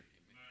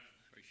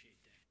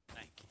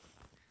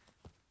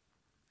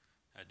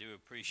do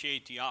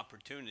appreciate the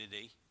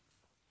opportunity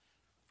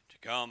to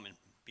come and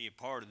be a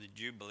part of the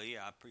Jubilee.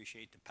 I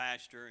appreciate the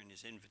pastor and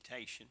his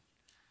invitation.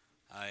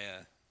 I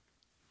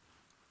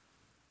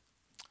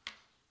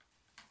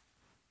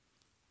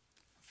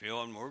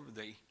feel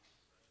unworthy.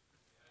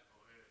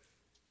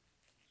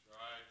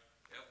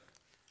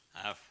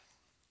 I've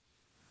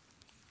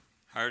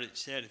heard it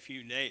said a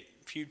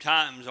few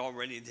times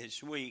already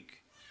this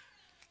week.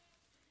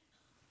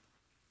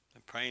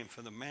 I'm praying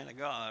for the man of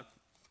God.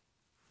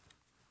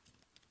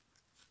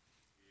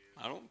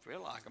 I don't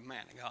feel like a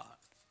man of God.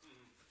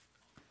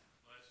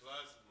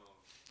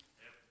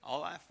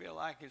 All I feel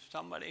like is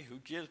somebody who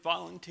just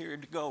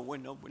volunteered to go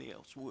when nobody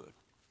else would.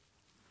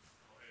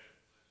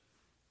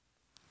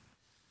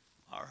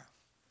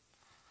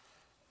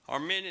 Our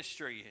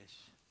ministry is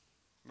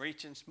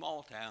reaching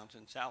small towns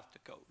in South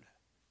Dakota.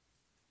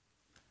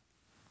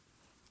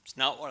 It's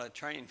not what I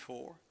trained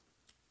for.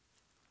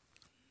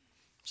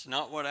 It's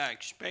not what I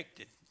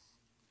expected.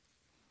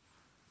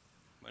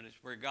 But it's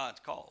where God's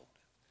called.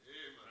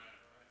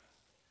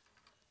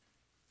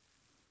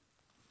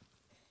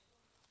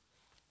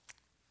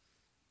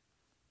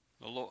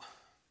 The Lord.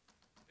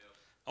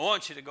 I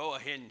want you to go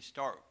ahead and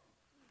start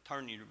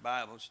turning your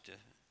Bibles to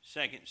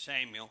 2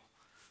 Samuel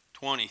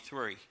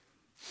 23.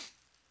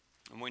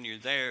 And when you're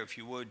there, if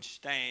you would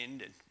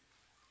stand. And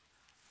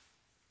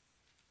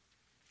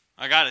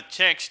I got a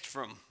text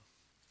from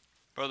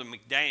Brother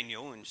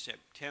McDaniel in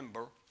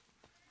September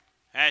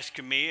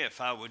asking me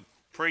if I would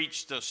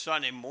preach the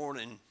Sunday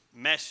morning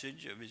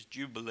message of his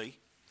Jubilee.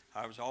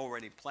 I was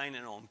already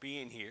planning on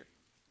being here.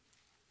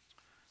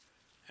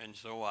 And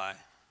so I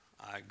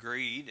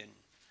agreed and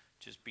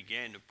just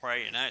began to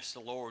pray and ask the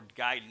Lord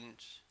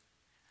guidance.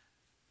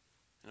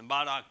 And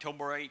about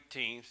October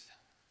 18th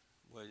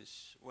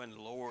was when the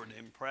Lord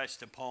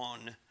impressed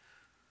upon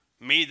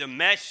me the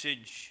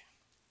message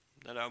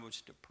that I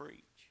was to preach.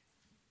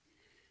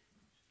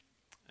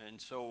 And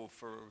so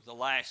for the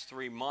last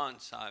 3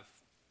 months I've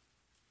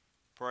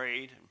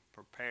prayed and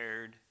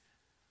prepared,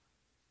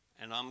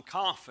 and I'm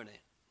confident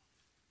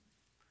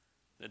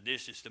that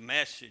this is the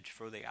message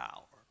for the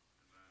hour.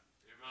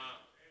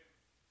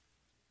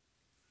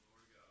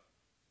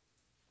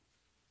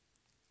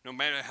 No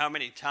matter how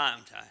many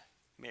times I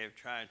may have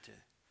tried to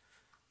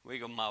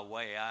wiggle my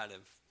way out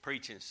of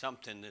preaching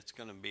something that's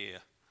going to be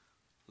a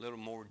little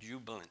more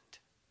jubilant,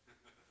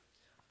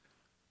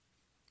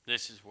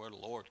 this is where the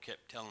Lord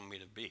kept telling me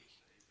to be.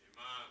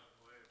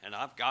 And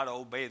I've got to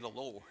obey the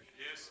Lord.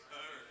 Yes, sir.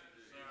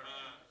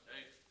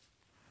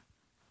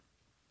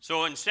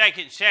 So in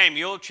 2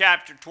 Samuel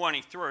chapter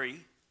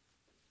 23,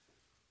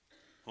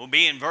 we'll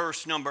be in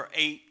verse number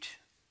 8.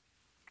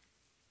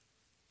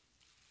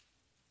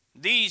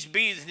 These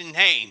be the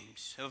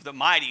names of the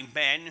mighty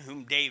men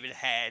whom David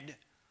had: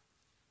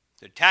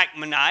 the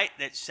Tachmonite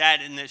that sat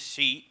in the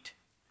seat,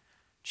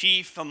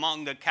 chief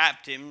among the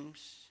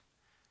captains.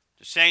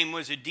 The same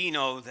was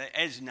Adino the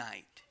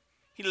Eznite.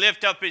 He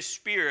lifted up his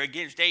spear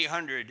against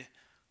 800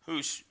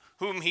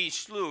 whom he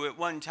slew at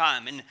one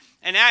time.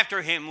 And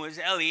after him was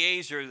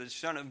Eleazar the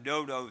son of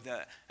Dodo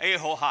the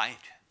Ahohite,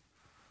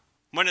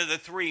 one of the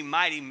 3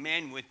 mighty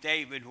men with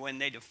David when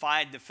they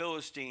defied the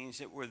Philistines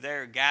that were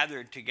there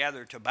gathered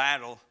together to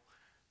battle,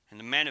 and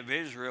the men of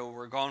Israel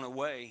were gone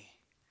away.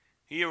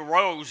 He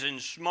arose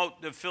and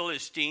smote the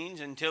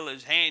Philistines until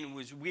his hand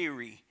was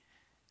weary,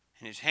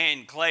 and his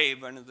hand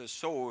clave under the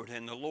sword,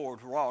 and the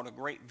Lord wrought a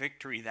great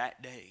victory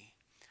that day.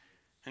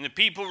 And the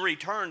people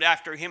returned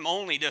after him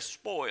only to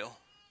spoil.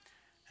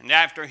 And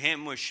after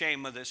him was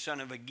Shema the son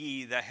of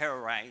Agi the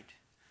Hararite.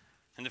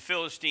 And the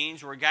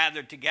Philistines were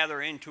gathered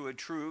together into a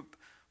troop,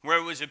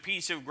 where was a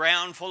piece of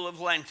ground full of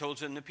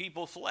lentils, and the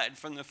people fled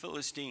from the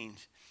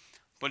Philistines.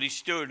 But he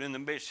stood in the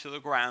midst of the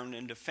ground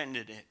and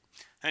defended it,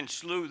 and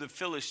slew the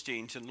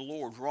Philistines, and the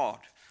Lord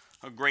wrought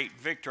a great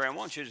victory. I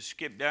want you to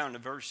skip down to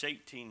verse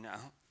 18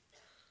 now.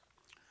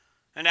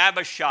 And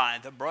Abishai,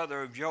 the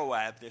brother of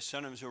Joab, the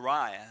son of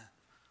Zeruiah,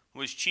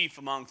 was chief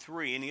among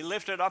 3, and he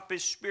lifted up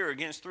his spear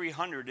against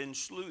 300 and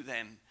slew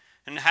them,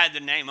 and had the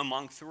name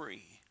among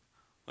 3.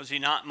 Was he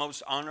not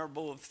most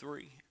honorable of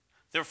 3?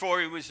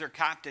 Therefore he was their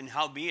captain,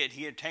 howbeit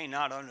he attained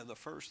not unto the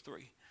first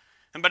 3.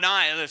 And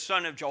Benaiah the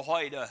son of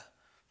Jehoiada,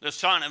 the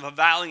son of a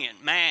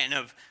valiant man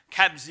of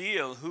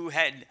Kabzeel, who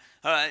had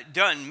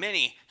done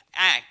many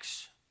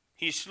acts,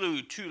 he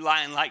slew 2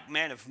 lion-like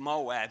men of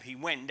Moab. He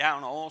went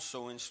down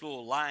also and slew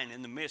a lion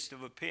in the midst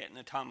of a pit in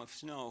the time of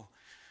snow.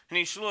 And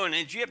he slew an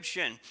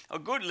Egyptian, a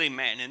goodly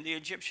man, and the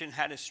Egyptian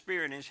had a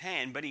spear in his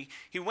hand. But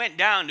he went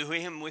down to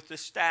him with the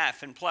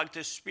staff and plucked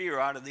the spear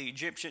out of the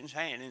Egyptian's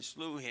hand and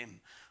slew him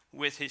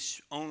with his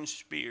own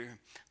spear.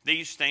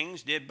 These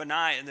things did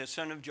Benaiah the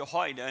son of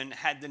Jehoiada, and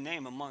had the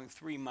name among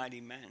 3 mighty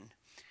men.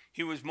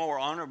 He was more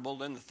honorable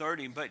than the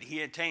 30, but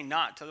he attained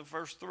not to the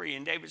first 3.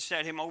 And David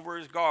set him over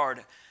his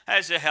guard.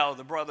 Asahel,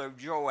 the brother of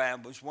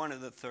Joab, was one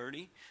of the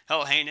 30.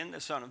 Elhanan, the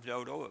son of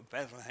Dodo of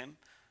Bethlehem.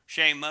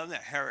 Shema, the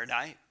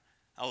Haradite.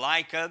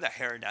 Elika, the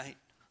Haradite.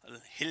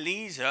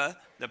 Helezer,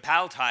 the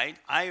Paltite.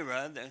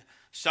 Ira, the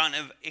son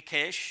of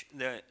Ikish,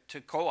 the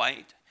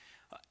Tekoite.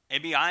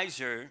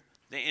 Abiezer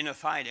the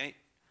Anathite,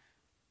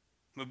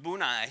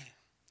 Mabunai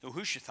the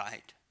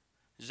Hushathite,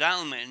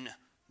 Zalman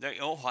the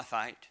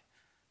Ohathite,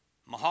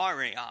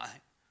 Maharai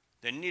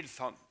the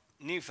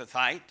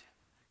Nephathite,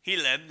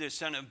 Heleb the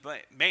son of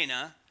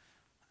Bana,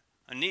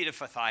 a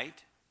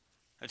Netophathite,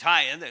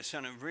 Attiah the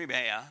son of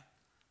Rebiah,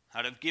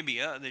 out of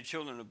Gibeah the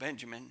children of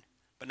Benjamin,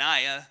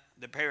 Benaiah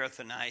the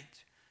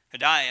Parathonite,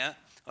 Hadiah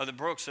of the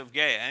brooks of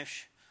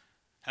Gaash,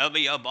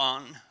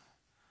 Elbeabon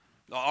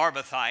the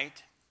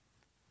Arbathite,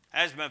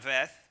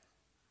 Asmaveth,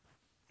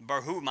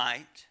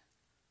 Barhumite,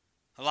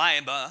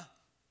 Eliabah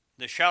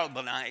the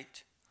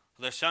Shalbonite,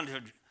 the son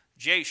of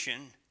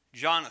Jashan,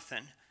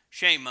 Jonathan,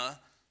 Shema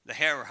the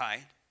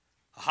Harahite,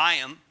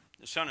 Ahiam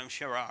the son of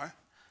Sherar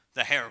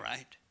the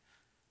Harite,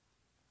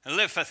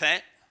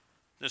 Eliphathet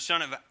the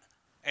son of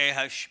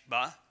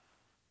Ahashbah,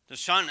 the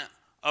son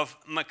of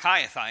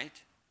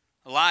Micaiahite,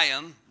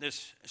 Eliam the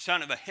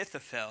son of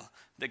Ahithophel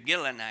the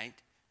Gilonite,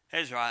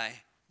 Hezrai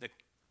the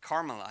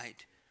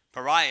Carmelite,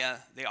 Pariah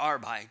the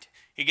Arbite,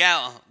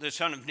 Igal the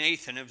son of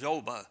Nathan of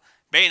Zobah,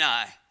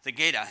 Bani the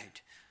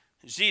Gadite,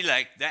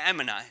 Zelek the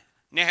Ammonite,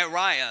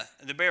 Nehariah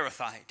the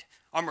Beerothite,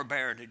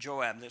 Amrabear to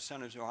Joab the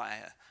son of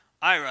Zariah,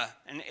 Ira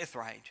and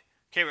Ithrite,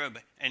 Kerub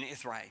and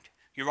Ithrite,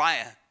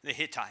 Uriah the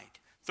Hittite,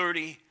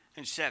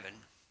 37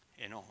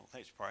 in all.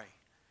 Let's pray.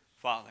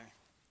 Father,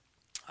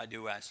 I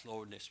do ask,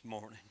 Lord, this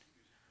morning,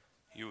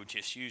 you would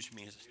just use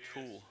me as a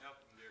tool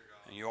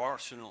in your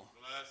arsenal.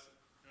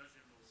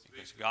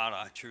 Because, God,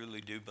 I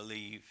truly do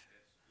believe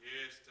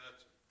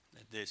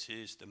that this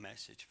is the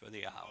message for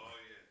the hour.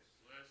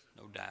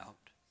 No doubt.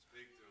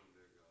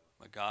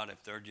 But, God,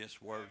 if they're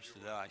just words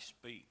that I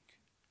speak,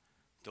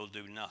 they'll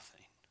do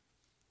nothing.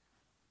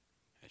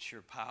 It's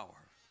your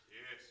power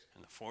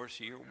and the force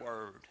of your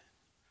word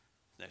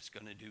that's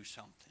going to do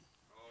something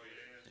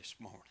this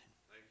morning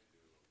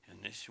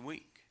and this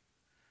week.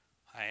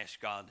 I ask,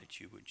 God, that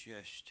you would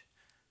just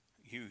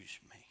use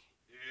me.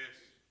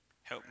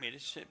 Help me to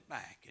sit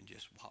back and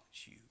just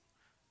watch you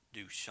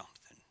do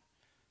something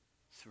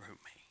through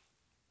me.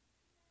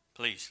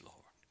 Please, Lord,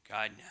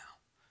 guide now.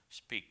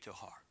 Speak to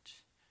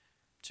hearts.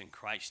 It's in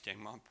Christ's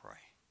name I pray.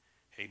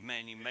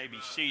 Amen. You may be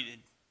seated.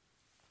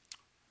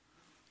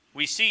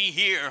 We see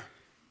here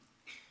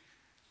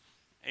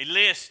a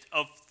list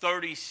of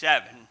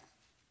 37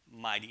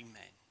 mighty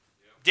men.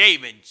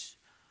 David's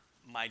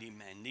mighty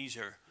men. These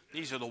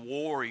are the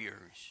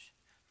warriors.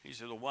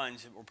 These are the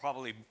ones that were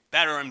probably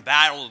better in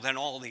battle than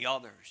all the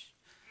others.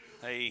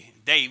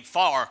 They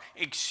far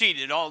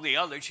exceeded all the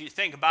others. You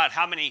think about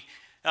how many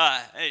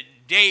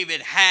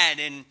David had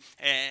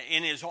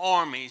in his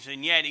armies,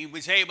 and yet he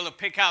was able to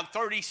pick out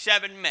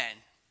 37 men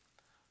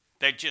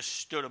that just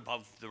stood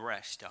above the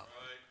rest of them.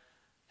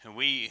 And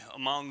we,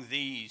 among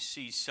these,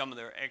 see some of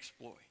their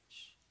exploits.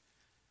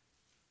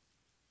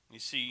 You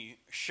see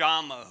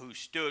Shammah, who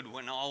stood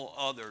when all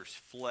others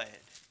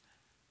fled.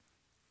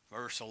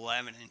 Verse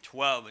 11 and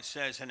 12, it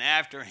says, and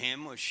after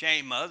him was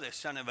Shema, the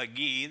son of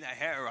Agi, the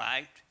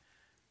Harite.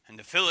 And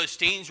the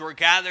Philistines were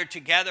gathered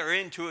together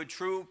into a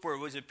troop where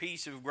was a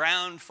piece of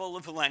ground full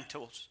of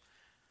lentils.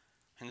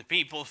 And the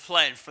people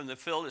fled from the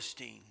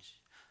Philistines.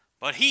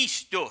 But he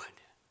stood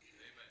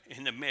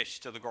in the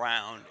midst of the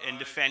ground and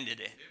defended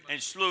it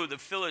and slew the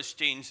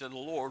Philistines, and the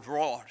Lord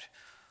wrought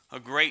a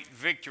great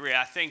victory.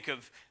 I think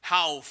of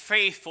how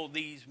faithful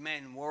these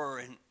men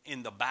were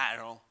in the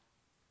battle.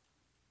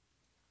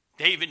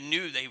 David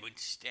knew they would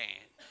stand.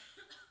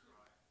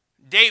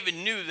 David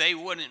knew they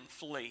wouldn't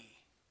flee.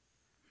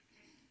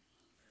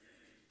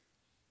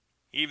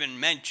 He even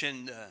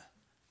mentioned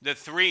the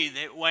three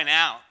that went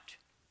out,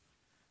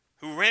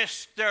 who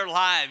risked their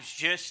lives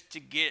just to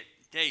get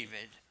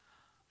David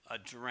a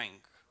drink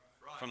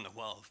from the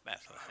well of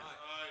Bethlehem.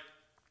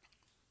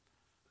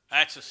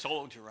 That's a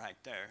soldier right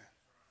there.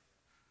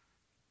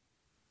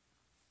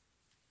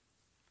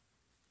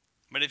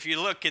 But if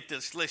you look at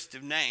this list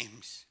of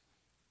names,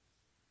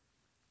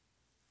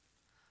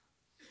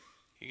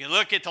 you can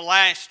look at the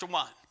last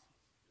one.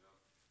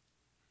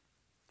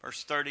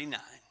 Verse 39.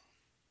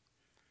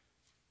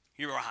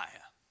 Uriah,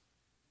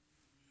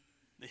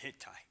 the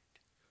Hittite.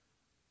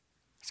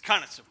 It's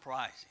kind of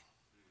surprising.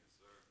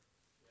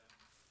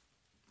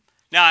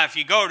 Now, if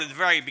you go to the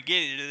very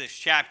beginning of this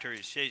chapter,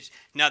 it says,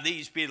 now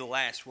these be the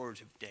last words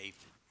of David.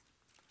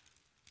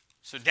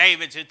 So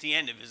David's at the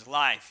end of his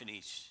life, and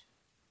he's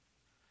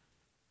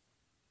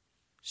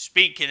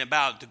speaking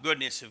about the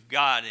goodness of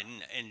God,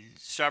 and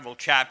several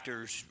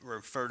chapters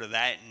refer to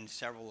that in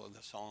several of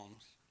the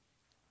Psalms.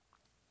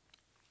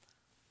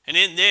 And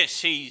in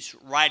this, he's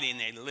writing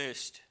a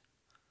list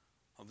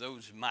of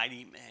those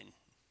mighty men.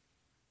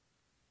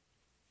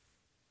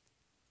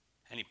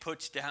 And he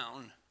puts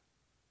down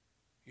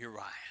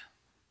Uriah.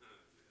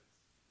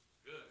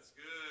 That's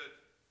good.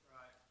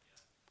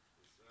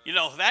 Right. You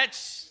know,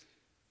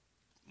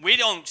 we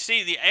don't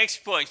see the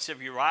exploits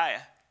of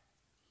Uriah,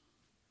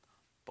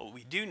 but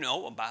we do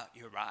know about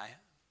Uriah. Right.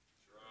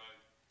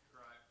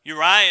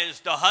 Uriah is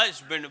the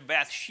husband of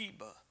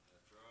Bathsheba,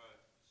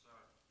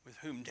 with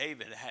whom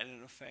David had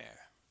an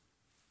affair.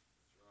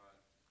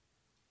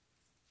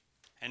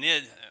 And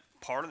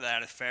part of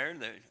that affair,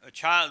 a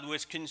child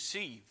was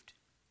conceived.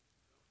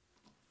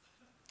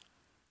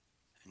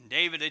 And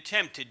David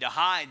attempted to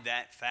hide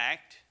that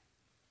fact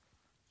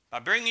by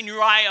bringing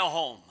Uriah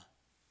home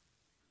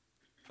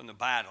from the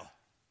battle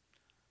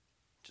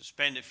to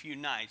spend a few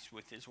nights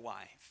with his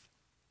wife.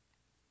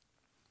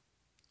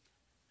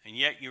 And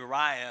yet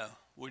Uriah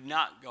would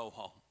not go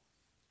home.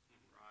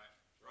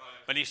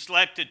 Right. But he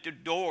slept at the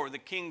door of the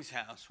king's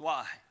house.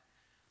 Why?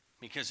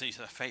 Because he's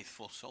a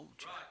faithful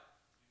soldier.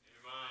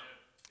 Right.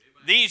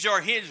 Amen. These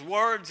are his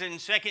words in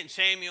 2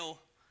 Samuel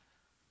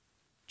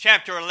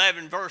chapter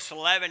 11, verse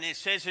 11. It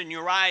says, and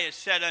Uriah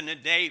said unto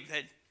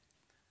David,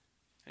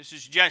 this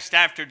is just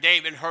after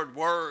David heard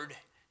word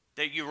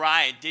that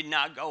Uriah did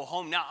not go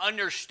home. Now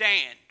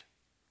understand,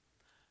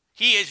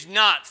 he is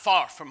not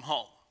far from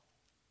home.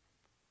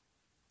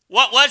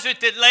 What was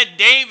it that led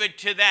David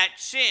to that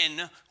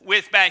sin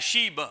with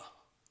Bathsheba?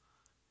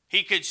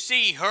 He could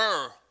see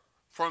her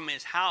from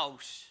his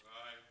house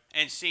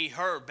and see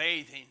her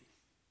bathing.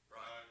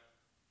 Right.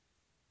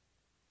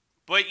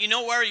 But you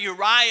know where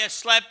Uriah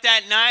slept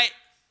that night?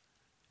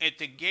 At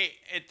the gate,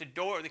 at the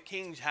door of the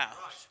king's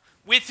house.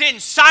 Within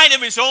sight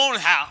of his own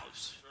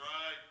house. That's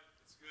right.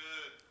 That's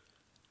good.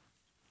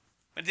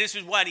 But this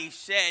is what he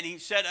said. He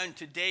said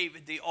unto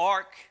David, the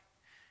ark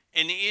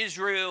and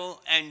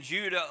Israel and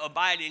Judah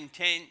abide in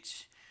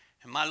tents,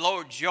 and my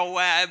lord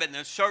Joab and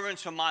the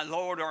servants of my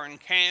lord are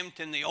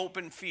encamped in the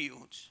open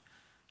fields.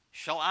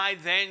 Shall I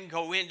then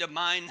go into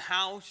mine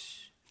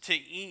house to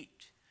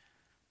eat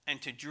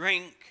and to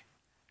drink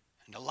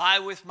and to lie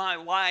with my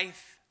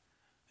wife?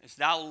 As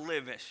thou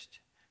livest,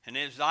 and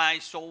as thy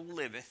soul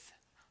liveth,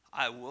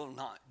 I will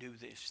not do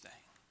this thing.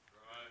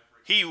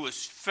 Right. He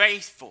was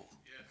faithful. Yes.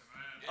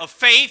 A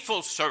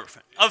faithful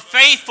servant, a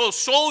faithful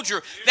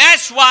soldier.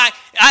 That's why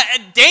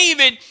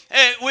David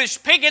was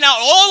picking out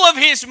all of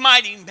his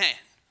mighty men.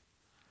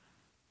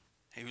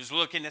 He was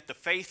looking at the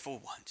faithful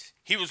ones.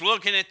 He was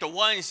looking at the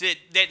ones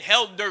that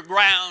held their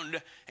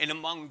ground, and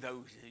among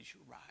those is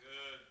Uriah.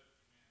 Good.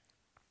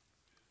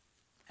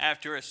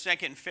 After a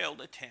second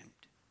failed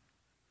attempt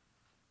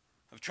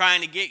of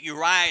trying to get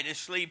Uriah to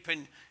sleep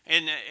in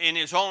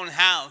his own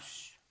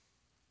house,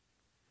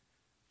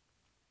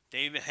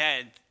 David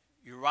had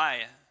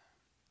Uriah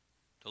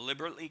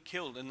deliberately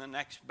killed in the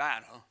next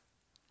battle.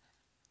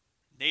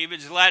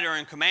 David's letter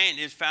and command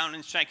is found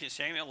in 2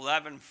 Samuel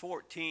 11,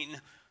 14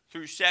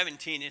 through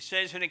 17. It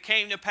says, and it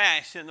came to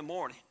pass in the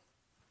morning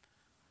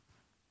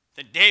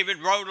that David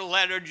wrote a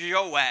letter to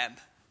Joab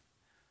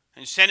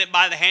and sent it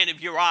by the hand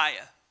of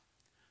Uriah.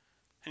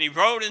 And he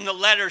wrote in the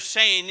letter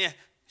saying,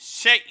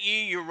 set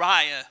ye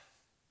Uriah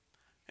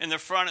in the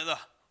forefront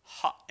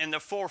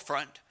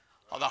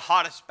of the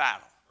hottest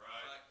battle.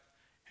 Right.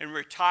 And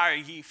retire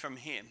ye from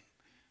him,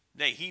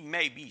 that he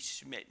may be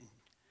smitten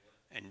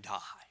and die.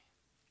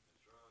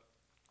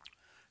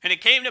 And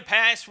it came to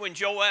pass when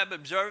Joab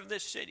observed the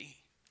city,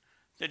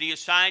 that he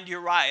assigned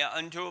Uriah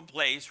unto a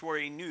place where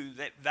he knew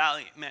that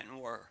valiant men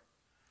were.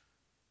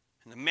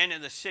 And the men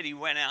of the city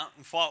went out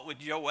and fought with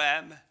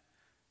Joab,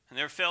 and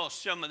there fell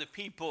some of the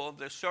people of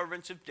the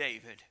servants of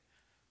David.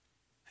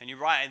 And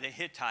Uriah the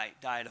Hittite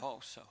died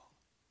also.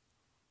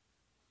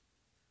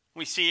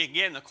 We see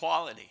again the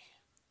quality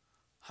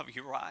of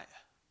Uriah.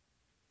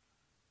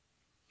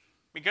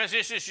 Because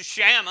this is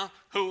Shammah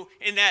who,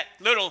 in that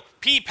little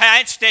pea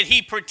patch that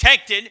he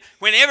protected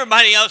when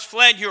everybody else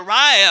fled,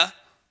 Uriah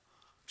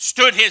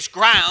stood his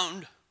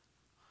ground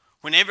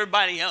when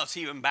everybody else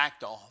even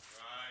backed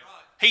off.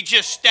 Right. He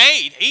just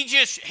stayed.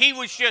 He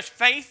was just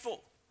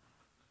faithful.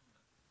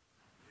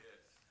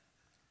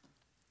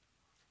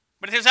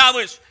 But as I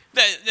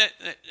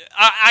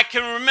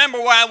can remember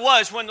where I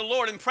was when the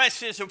Lord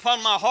impressed this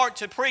upon my heart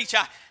to preach.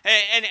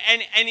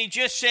 And he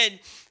just said,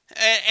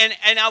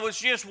 and I was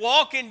just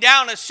walking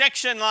down a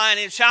section line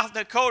in South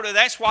Dakota.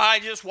 That's why I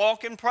just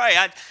walk and pray.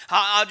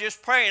 I'll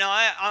just pray and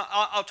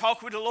I'll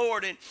talk with the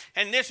Lord.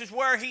 And this is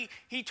where he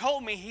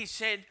told me, he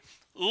said,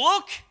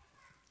 look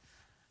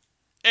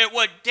at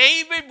what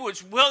David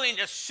was willing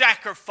to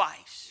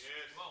sacrifice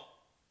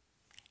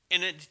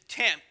in an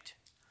attempt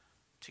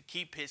to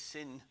keep his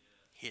sin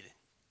hidden.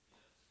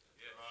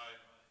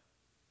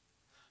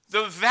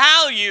 The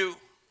value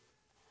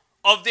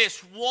of this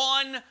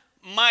one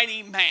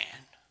mighty man,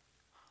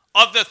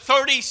 of the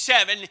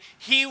 37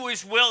 he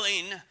was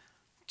willing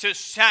to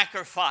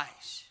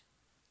sacrifice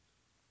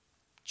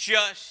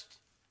just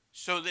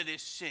so that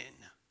his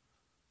sin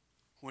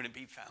wouldn't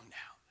be found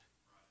out.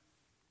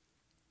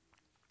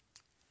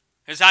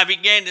 As I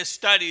began to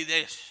study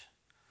this,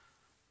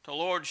 the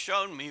Lord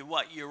showed me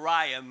what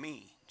Uriah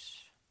means.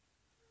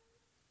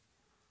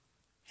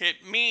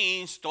 It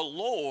means the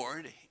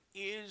Lord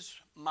is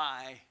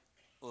my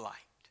light.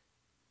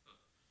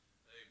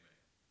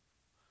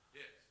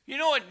 You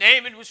know what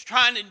David was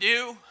trying to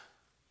do?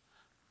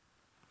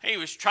 He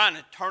was trying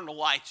to turn the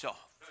lights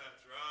off. That's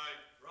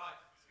right. Right.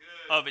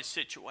 Good. Of his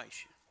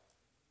situation.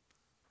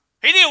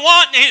 He didn't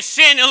want his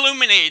sin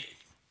illuminated.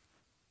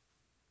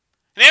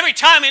 And every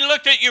time he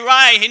looked at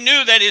Uriah, he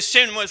knew that his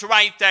sin was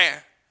right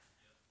there.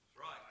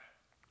 Right.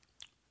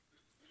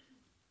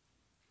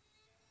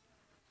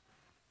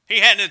 He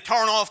had to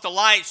turn off the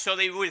lights so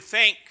they would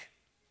think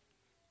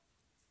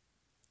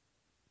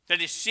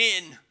that his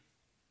sin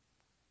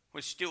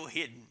was still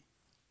hidden.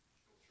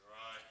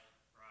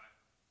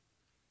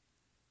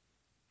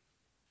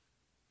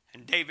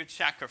 And David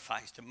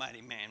sacrificed a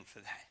mighty man for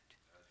that.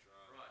 That's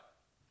right.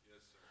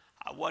 Yes,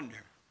 sir. I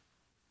wonder,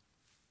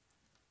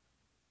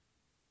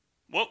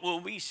 what will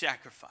we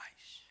sacrifice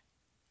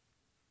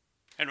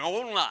in our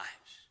own lives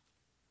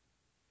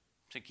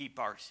to keep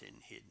our sin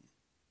hidden?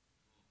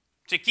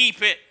 To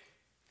keep it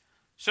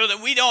so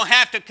that we don't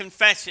have to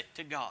confess it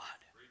to God.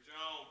 Preach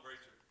on, preacher.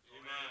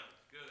 Amen.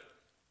 Good.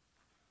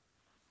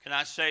 Can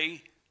I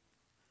say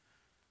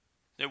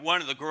that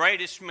one of the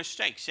greatest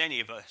mistakes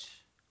any of us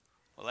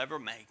will ever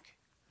make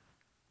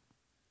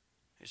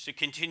is to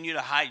continue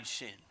to hide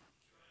sin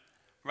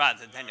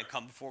rather than to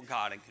come before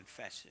God and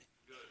confess it.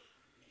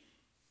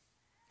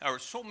 There are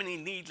so many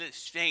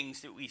needless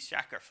things that we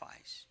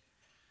sacrifice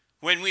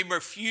when we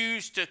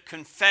refuse to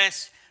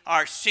confess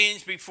our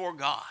sins before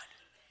God.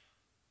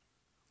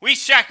 We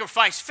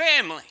sacrifice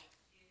family.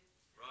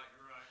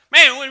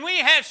 Man, when we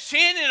have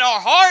sin in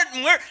our heart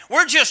and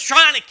we're just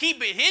trying to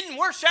keep it hidden,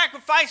 we're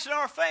sacrificing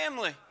our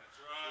family. That's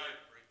right,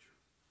 preacher.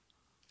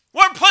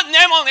 We're putting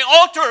them on the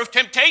altar of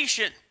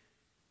temptation.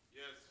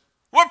 Yes.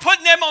 We're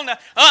putting them on the,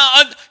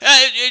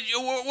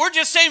 we're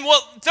just saying,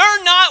 well,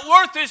 they're not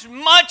worth as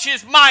much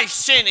as my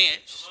sin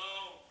is.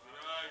 Oh,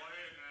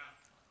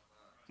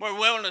 right. We're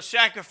willing to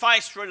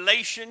sacrifice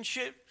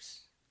relationships.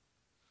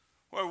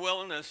 We're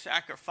willing to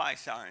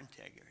sacrifice our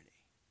integrity.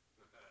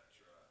 That's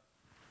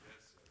right. Yes,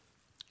 sir.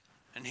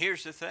 And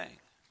here's the thing.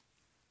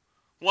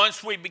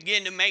 Once we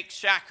begin to make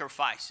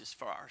sacrifices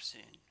for our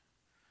sin,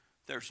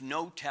 there's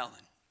no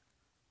telling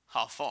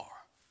how far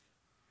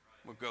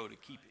we'll go to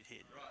keep it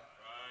hidden. Right.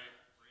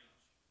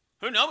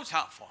 Who knows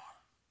how far?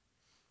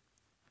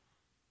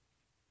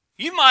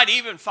 You might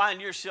even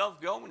find yourself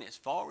going as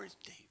far as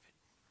David.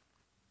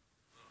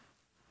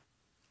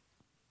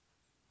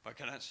 What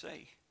can I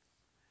say?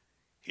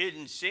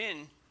 Hidden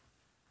sin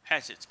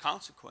has its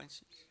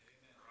consequences.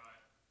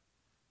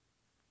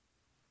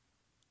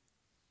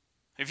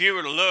 If you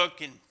were to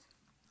look in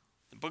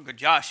the book of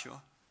Joshua,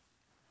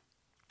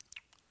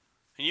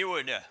 and you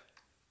would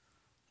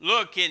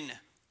look in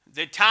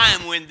the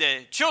time when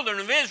the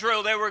children of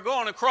Israel, they were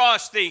going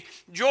across the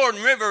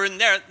Jordan River,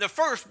 and the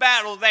first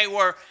battle they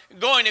were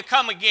going to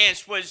come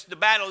against was the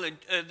battle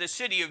of the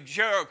city of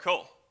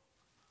Jericho.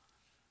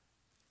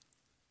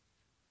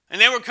 And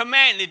they were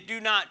commanded,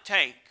 do not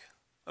take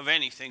of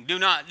anything.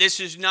 This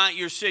is not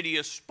your city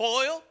of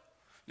spoil.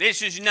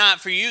 This is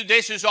not for you.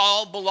 This is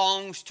all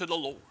belongs to the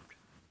Lord.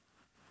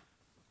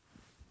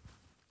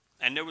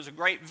 And there was a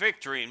great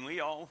victory, and we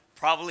all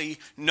probably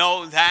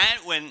know that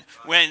when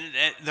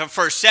the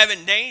first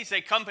 7 days they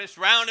compassed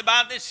round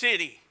about the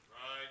city.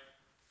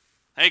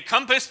 Right. They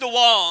compassed the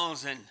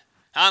walls, and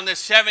on the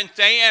seventh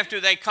day, after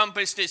they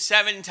compassed it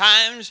 7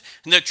 times,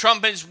 and the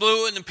trumpets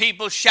blew and the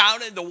people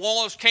shouted, the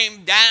walls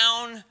came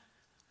down,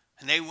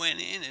 and they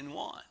went in and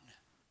won.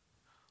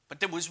 But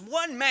there was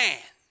one man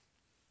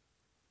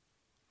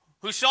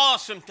who saw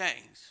some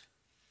things.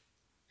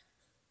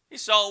 He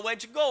saw a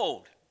wedge of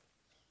gold.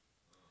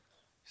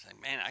 He's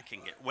like, man, I can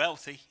get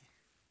wealthy.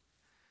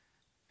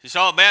 He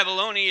saw a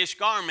Babylonian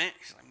garment.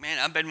 He's like, man,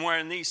 I've been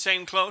wearing these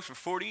same clothes for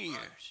 40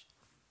 years.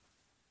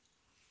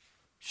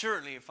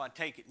 Surely if I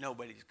take it,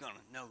 nobody's going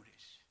to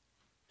notice.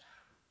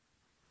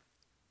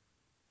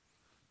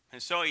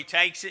 And so he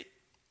takes it,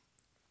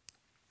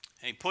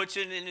 and he puts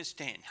it in his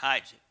tent,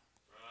 hides it.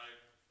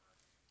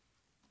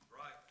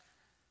 Right.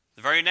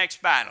 The very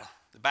next battle,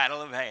 the Battle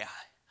of Ai.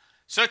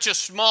 Such a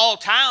small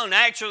town,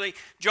 actually,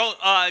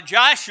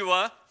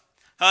 Joshua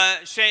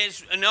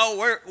says, no,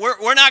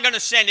 we're not going to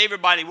send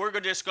everybody. We're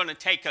just going to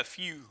take a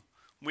few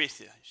with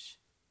us.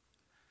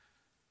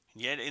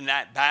 And yet in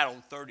that battle,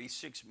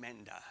 36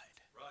 men died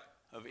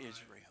of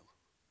Israel.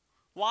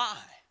 Why?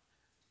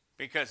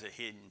 Because of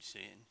hidden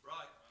sin.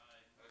 Right.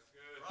 That's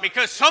good. Right.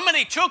 Because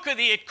somebody took of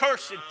the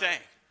accursed thing.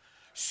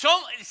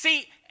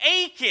 See,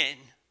 Achan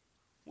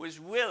was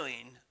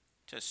willing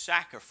to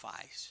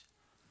sacrifice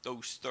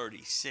those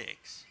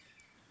 36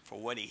 for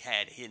what he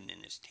had hidden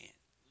in his tent.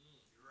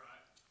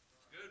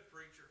 Good,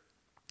 preacher.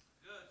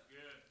 Good.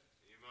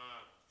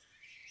 Amen.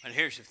 But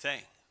here's the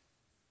thing.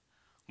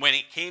 When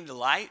it came to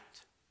light,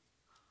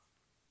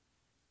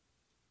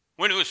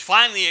 when it was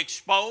finally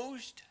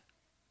exposed,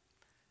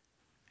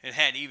 it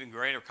had even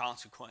greater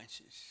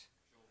consequences.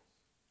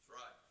 That's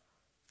right.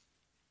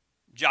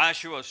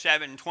 Joshua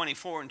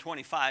 7:24 and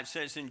 25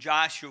 says, and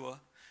Joshua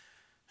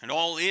and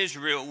all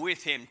Israel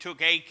with him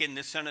took Achan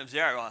the son of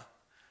Zerah,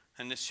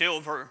 and the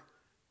silver,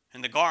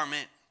 and the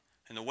garment,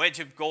 and the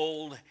wedge of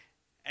gold,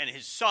 and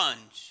his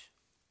sons,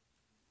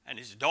 and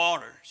his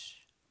daughters,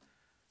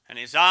 and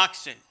his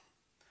oxen,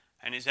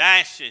 and his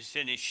asses,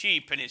 and his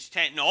sheep, and his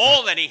tent, and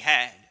all that he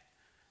had.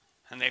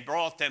 And they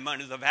brought them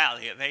unto the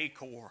valley of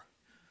Achor.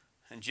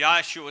 And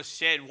Joshua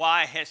said,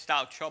 why hast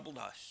thou troubled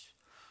us?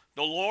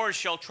 The Lord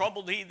shall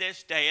trouble thee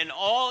this day. And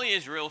all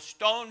Israel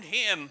stoned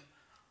him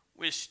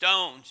with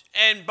stones,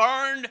 and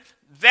burned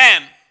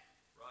them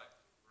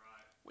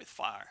with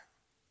fire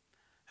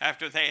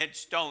after they had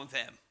stoned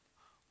them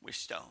with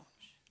stones.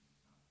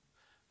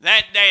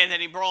 That day that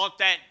he brought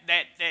that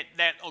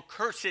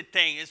accursed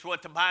thing is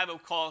what the Bible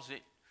calls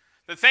it.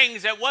 The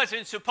things that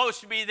wasn't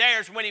supposed to be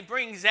theirs, when he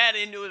brings that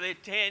into the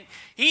tent,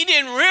 he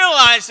didn't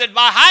realize that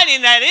by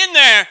hiding that in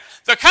there,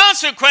 the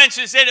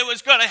consequences that it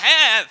was going to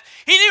have.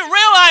 He didn't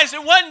realize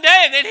that one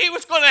day that he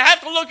was going to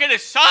have to look at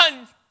his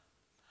son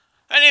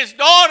and his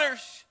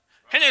daughters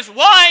and his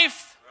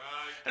wife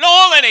and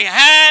all that he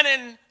had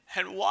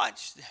and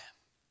watch them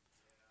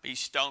be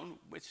stoned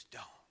with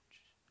stones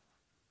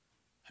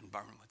and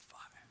burned with fire.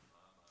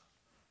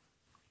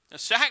 The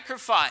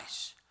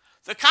sacrifice,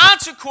 the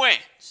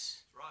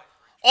consequence,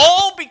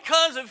 all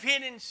because of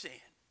hidden sin.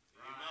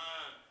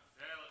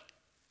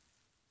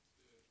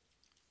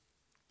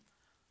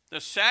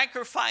 The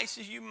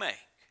sacrifices you make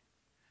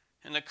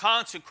and the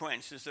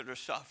consequences that are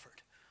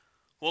suffered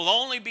will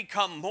only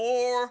become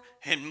more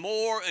and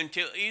more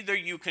until either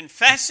you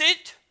confess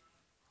it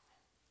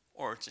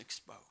or it's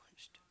exposed.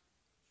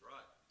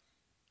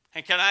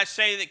 And can I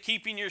say that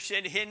keeping your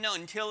sin hidden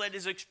until it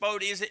is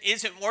exposed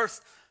isn't worth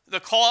the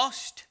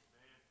cost?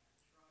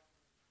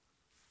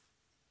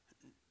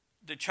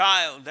 The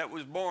child that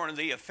was born of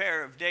the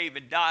affair of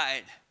David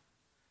died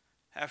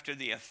after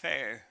the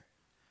affair,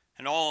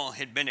 and all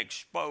had been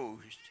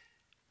exposed.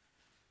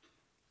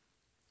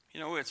 You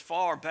know, it's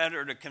far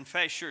better to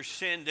confess your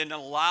sin than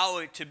allow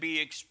it to be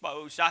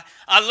exposed.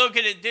 I look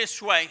at it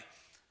this way.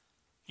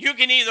 You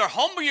can either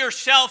humble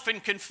yourself in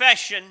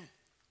confession,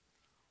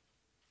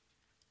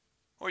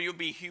 or you'll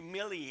be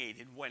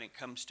humiliated when it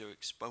comes to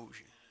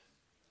exposure.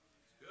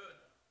 Good.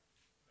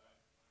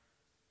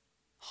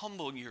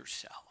 Humble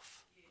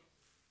yourself.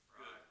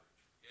 Right.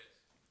 Yes.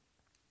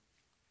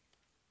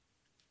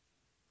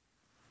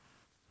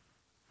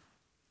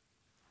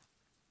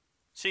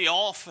 See,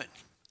 often,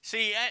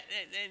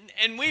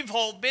 and we've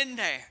all been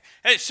there.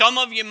 And some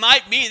of you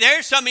might be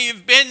there, some of you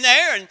have been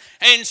there,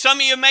 and some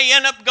of you may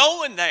end up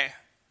going there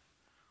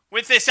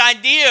with this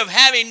idea of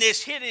having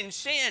this hidden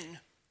sin.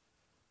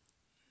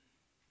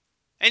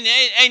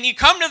 And you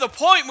come to the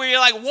point where you're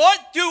like,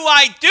 what do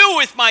I do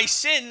with my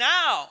sin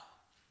now?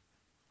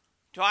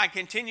 Do I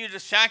continue to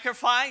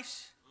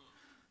sacrifice?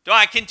 Do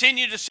I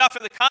continue to suffer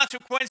the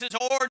consequences,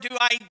 or do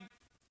I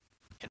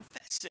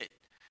confess it?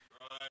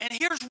 Right. And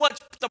here's what's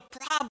the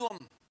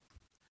problem.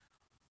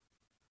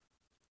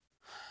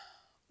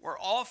 We're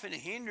often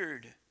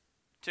hindered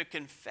to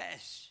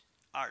confess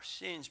our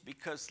sins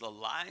because the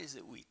lies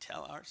that we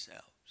tell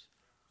ourselves.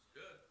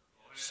 Good.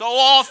 So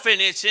often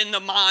it's in the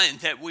mind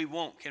that we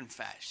won't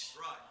confess.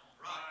 Right.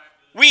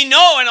 Right. We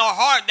know in our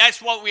heart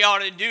that's what we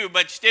ought to do,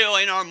 but still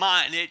in our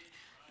mind,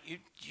 you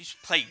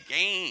just play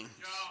games.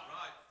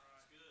 Right.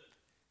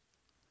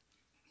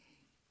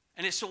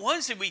 And it's the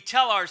ones that we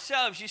tell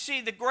ourselves. You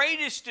see, the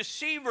greatest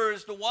deceiver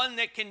is the one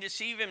that can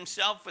deceive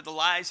himself with the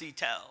lies he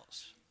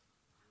tells.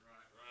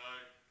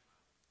 Right.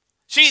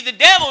 See, the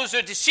devil's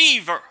a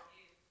deceiver. Right.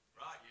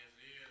 Yes,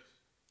 he is.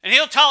 And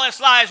he'll tell us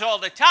lies all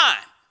the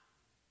time.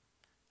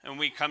 And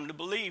we come to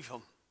believe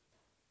him.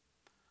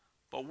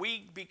 But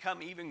we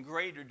become even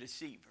greater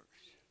deceivers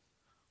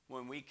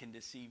when we can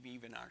deceive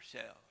even ourselves.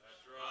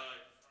 That's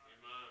right.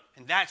 Amen.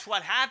 And that's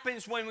what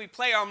happens when we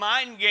play our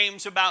mind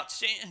games about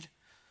sin.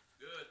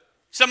 Good.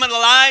 Some of the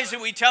lies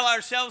that we tell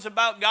ourselves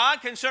about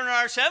God concerning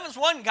ourselves,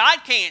 one,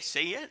 God can't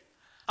see it.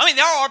 I mean,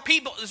 there are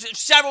people,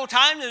 several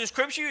times in the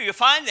scripture, you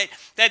find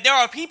that there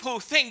are people who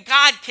think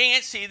God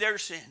can't see their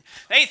sin.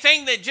 They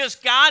think that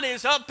just God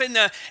is up in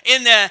the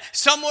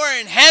somewhere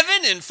in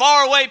heaven in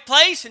faraway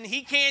place, and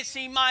he can't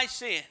see my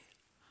sin.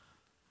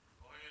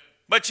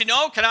 But you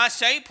know, can I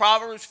say,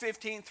 Proverbs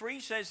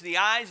 15:3 says, the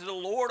eyes of the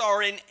Lord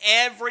are in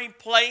every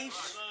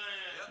place,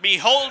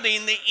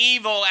 beholding the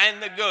evil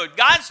and the good.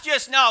 God's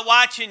just not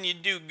watching you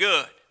do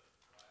good.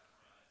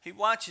 He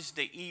watches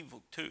the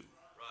evil too.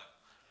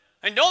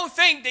 And don't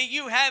think that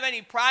you have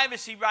any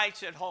privacy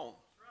rights at home.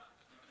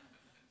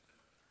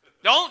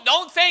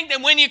 Don't think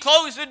that when you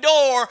close the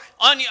door,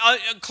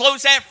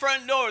 close that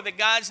front door, that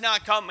God's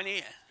not coming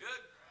in.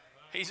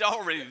 He's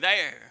already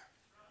there.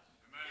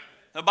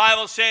 The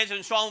Bible says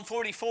in Psalm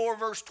 44,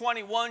 verse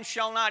 21,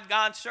 shall not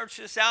God search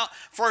this out?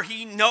 For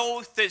he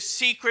knoweth the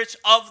secrets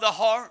of the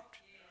heart.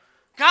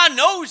 God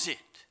knows it.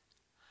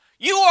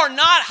 You are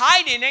not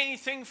hiding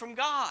anything from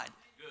God.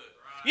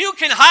 You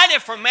can hide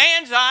it from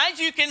man's eyes.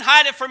 You can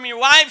hide it from your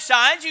wife's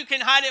eyes. You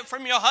can hide it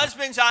from your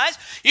husband's eyes.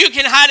 You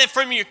can hide it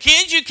from your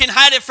kids. You can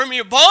hide it from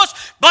your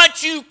boss.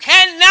 But you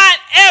cannot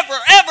ever,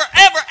 ever,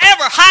 ever,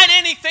 ever hide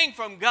anything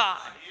from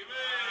God. Amen.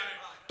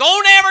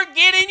 Don't ever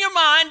get in your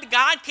mind,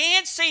 God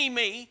can't see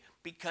me,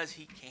 because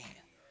he can.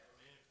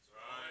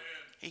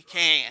 He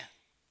can.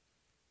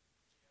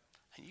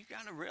 And you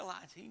got to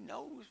realize he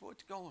knows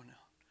what's going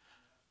on.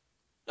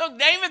 Look,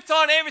 David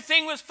thought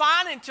everything was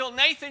fine until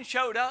Nathan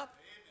showed up.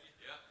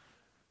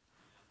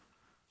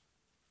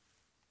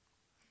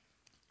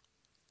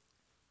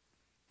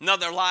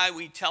 Another lie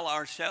we tell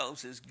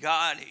ourselves is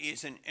God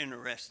isn't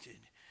interested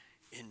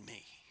in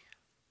me.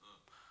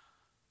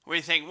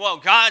 We think, well,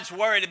 God's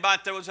worried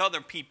about those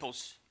other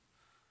people's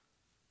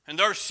and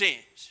their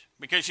sins,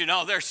 because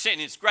their sin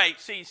is great.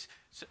 See,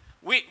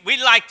 we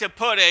like to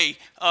put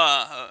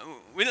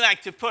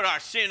our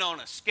sin on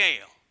a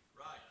scale,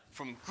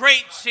 from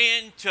great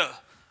sin to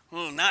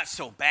not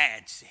so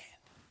bad sin.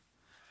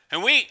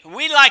 And we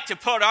like to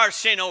put our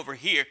sin over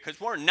here because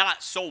we're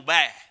not so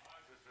bad.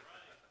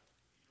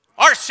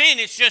 Our sin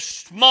is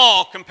just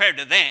small compared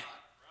to them.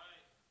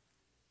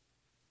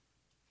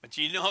 But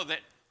you know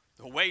that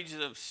the wages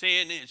of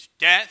sin is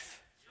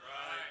death.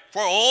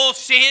 For all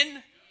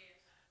sin.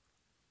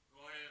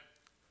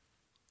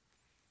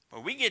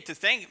 But we get to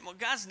think, well,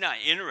 God's not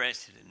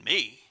interested in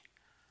me.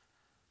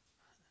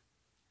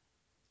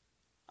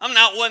 I'm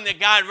not one that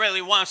God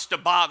really wants to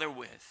bother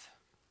with.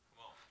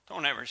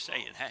 Don't ever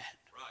say that.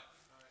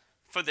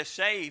 For the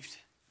saved,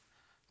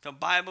 the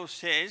Bible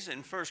says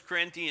in 1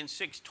 Corinthians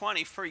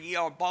 6:20, for ye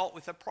are bought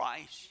with a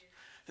price.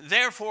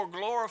 Therefore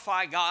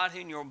glorify God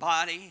in your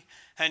body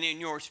and in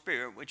your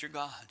spirit, which are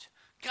God's.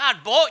 God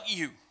bought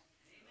you.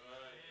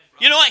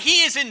 You know what?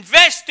 He is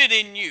invested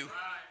in you.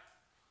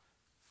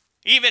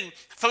 Even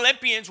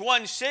Philippians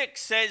 1:6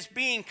 says,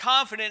 being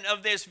confident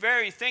of this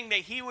very thing, that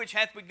he which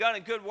hath begun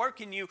a good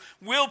work in you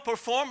will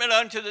perform it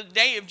unto the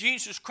day of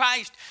Jesus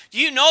Christ. Do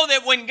you know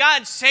that when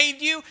God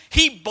saved you,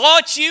 he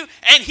bought you,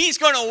 and he's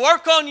going to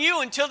work on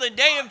you until the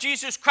day of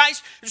Jesus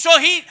Christ? So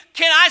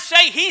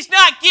he's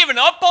not giving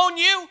up on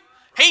you.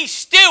 He's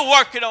still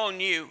working on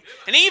you.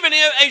 And even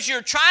as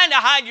you're trying to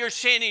hide your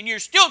sin and you're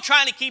still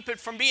trying to keep it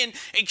from being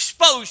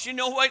exposed, you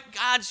know what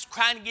God's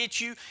trying to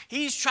get you?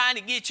 He's trying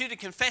to get you to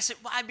confess it.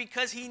 Why?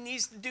 Because he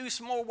needs to do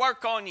some more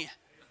work on you.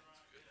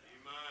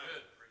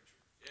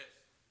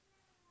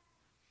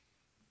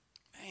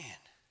 Man,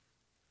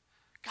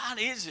 God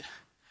is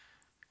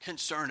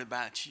concerned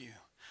about you.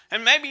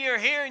 And maybe you're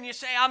here and you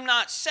say, I'm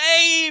not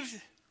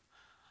saved.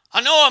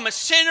 I know I'm a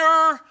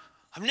sinner.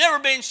 I've never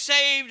been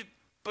saved.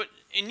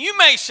 And you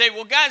may say,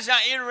 well, God's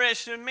not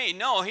interested in me.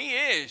 No, he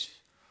is.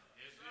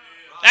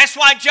 That's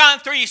why John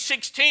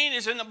 3:16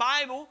 is in the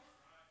Bible.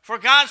 For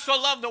God so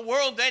loved the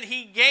world that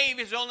he gave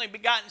his only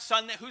begotten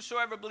Son, that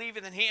whosoever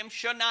believeth in him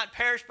should not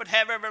perish but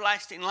have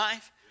everlasting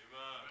life.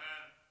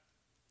 Amen.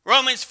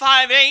 Romans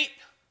 5:8.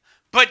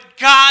 But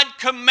God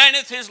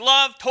commendeth his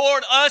love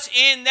toward us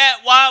in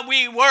that while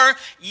we were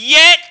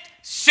yet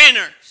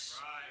sinners,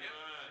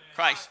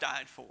 Christ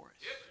died for us.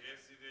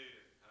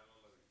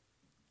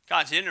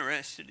 God's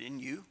interested in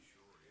you.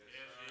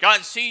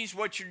 God sees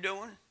what you're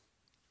doing.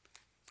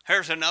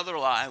 Here's another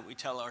lie we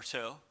tell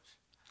ourselves.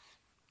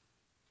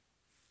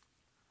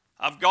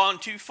 I've gone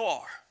too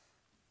far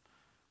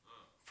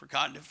for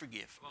God to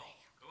forgive me.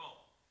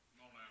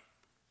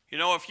 You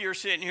know, if you're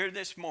sitting here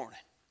this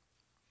morning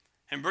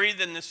and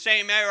breathing the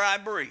same air I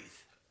breathe,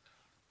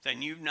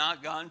 then you've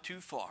not gone too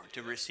far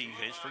to receive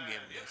his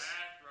forgiveness.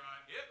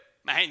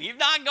 Man, you've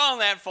not gone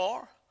that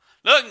far.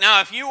 Look, now,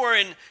 if you were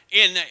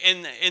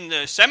in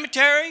the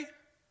cemetery,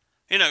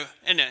 in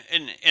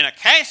a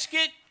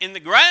casket in the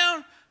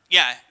ground,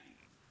 yeah,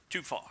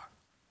 too far.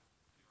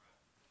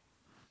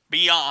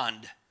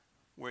 Beyond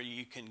where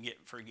you can get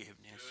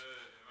forgiveness.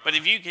 But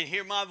if you can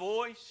hear my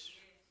voice,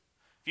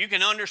 if you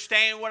can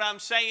understand what I'm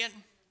saying,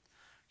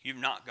 you've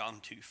not gone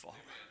too far.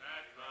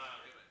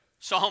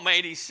 Psalm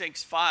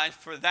 86:5,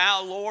 for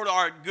thou, Lord,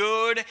 art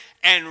good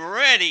and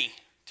ready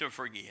to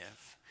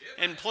forgive,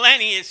 and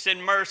plenteous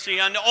in mercy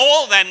unto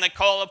all them that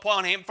call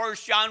upon him.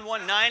 1 John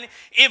 1:9.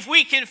 If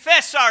we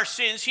confess our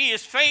sins, he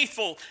is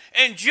faithful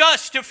and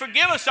just to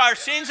forgive us our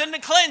sins and to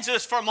cleanse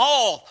us from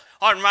all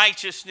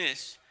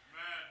unrighteousness.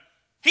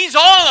 He's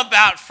all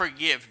about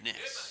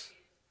forgiveness.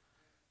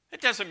 It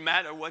doesn't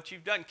matter what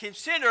you've done.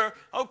 Consider,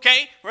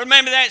 okay,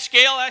 remember that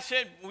scale? I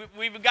said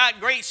we've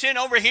got great sin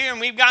over here and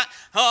we've got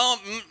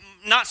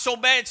not so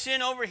bad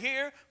sin over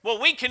here. Well,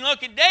 we can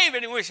look at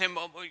David and we say,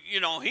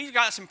 well, he's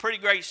got some pretty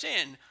great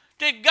sin.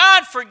 Did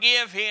God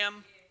forgive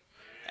him?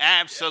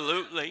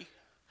 Absolutely.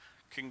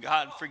 Can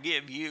God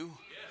forgive you?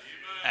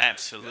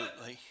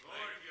 Absolutely.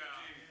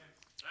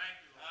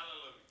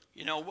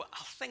 You know,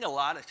 I think a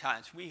lot of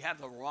times we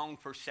have the wrong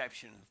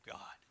perception of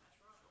God.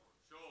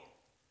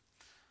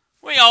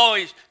 We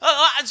always,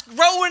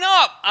 growing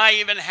up, I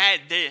even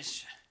had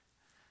this.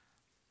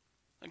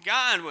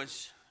 God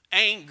was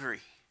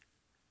angry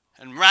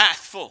and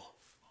wrathful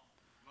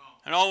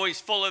and always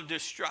full of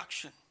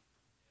destruction.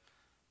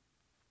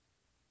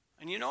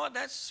 And you know what?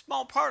 That's a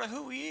small part of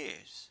who he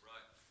is.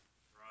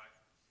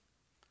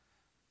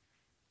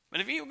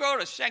 But if you go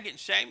to 2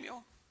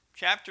 Samuel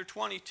chapter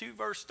 22,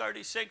 verse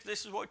 36,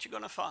 this is what you're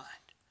going to find.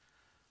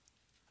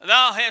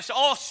 Thou hast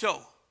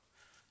also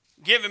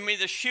given me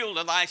the shield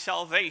of thy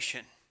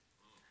salvation,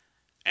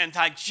 and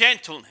thy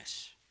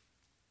gentleness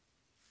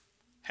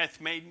hath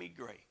made me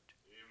great.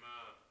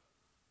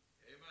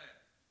 Amen.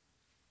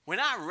 When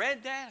I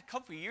read that a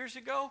couple of years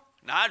ago,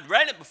 now I'd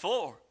read it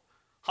before.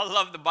 I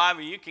love the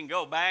Bible. You can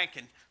go back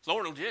and the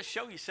Lord will just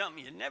show you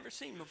something you've never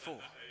seen before.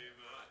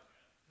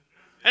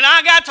 And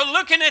I got to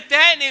looking at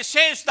that, and it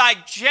says, thy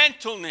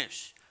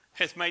gentleness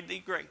hath made thee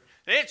great.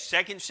 It's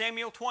 2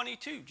 Samuel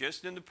 22,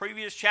 just in the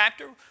previous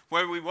chapter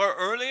where we were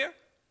earlier.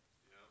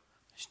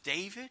 It's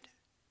David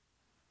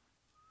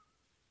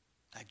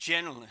that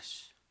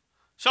gentleness.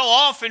 So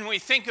often we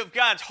think of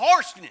God's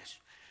harshness.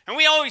 And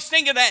we always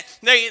think of that,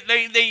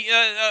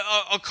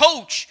 a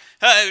coach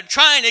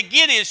trying to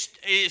get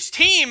his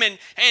team and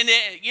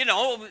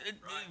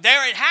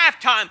there at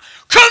halftime.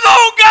 Come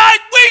on, guys,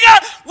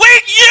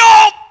 you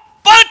all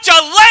bunch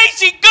of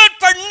lazy, good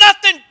for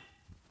nothing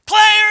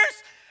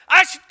players.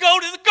 I should go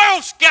to the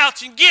Girl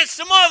Scouts and get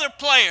some other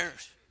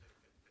players.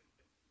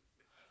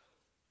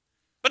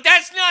 But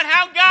that's not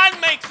how God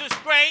makes us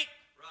great.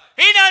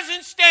 He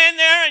doesn't stand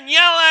there and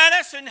yell at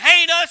us and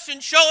hate us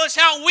and show us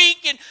how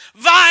weak and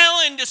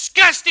vile and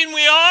disgusting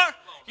we are.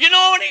 You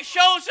know what He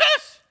shows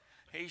us?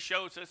 He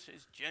shows us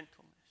His gentleness.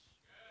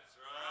 That's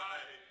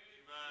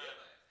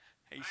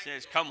right. He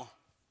says, come on.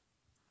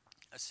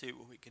 Let's see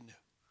what we can do.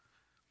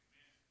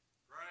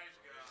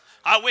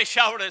 I wish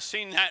I would have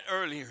seen that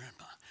earlier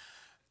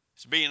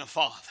as being a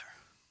father.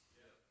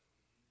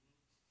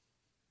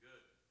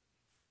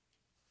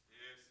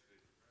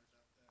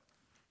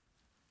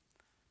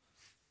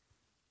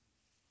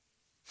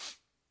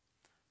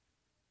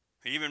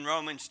 Even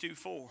Romans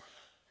 2:4.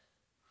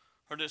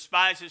 Or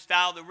despisest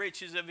thou the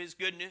riches of His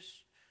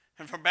goodness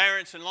and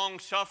forbearance and long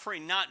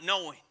suffering, not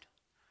knowing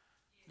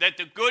that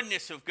the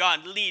goodness of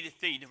God leadeth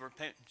thee to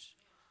repentance.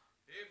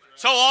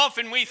 So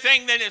often we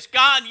think that as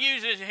God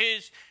uses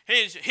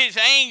his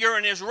anger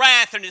and His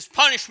wrath and His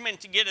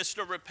punishment to get us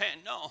to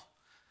repent. No.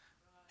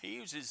 He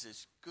uses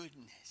His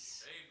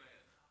goodness.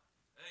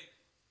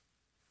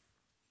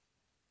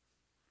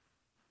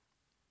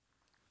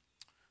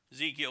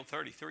 Ezekiel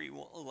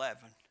 33:11.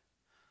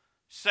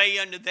 Say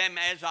unto them,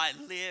 as I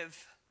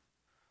live,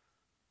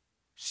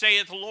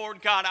 saith the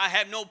Lord God, I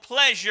have no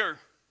pleasure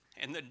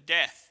in the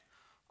death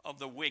of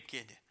the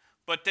wicked,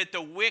 but that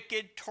the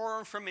wicked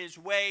turn from his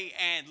way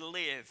and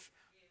live.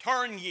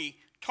 Turn ye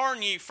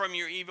from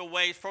your evil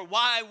ways, for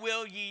why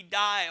will ye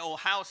die, O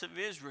house of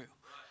Israel?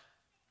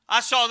 I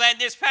saw that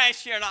this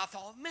past year and I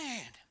thought,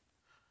 man,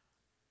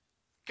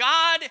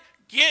 God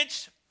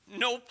gets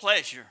no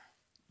pleasure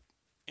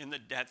in the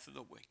death of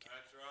the wicked.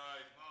 That's right.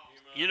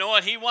 You know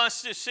what He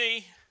wants to see?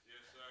 Yes,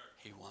 sir.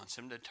 He wants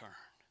them to turn.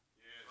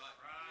 Yes.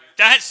 Right.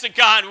 That's the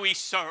God we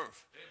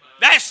serve.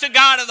 That's the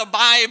God of the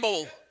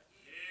Bible.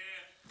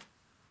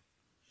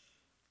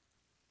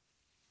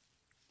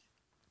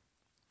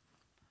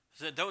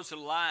 So those are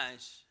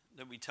lies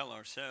that we tell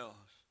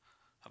ourselves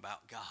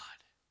about God.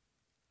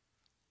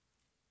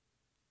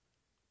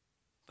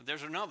 But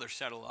there's another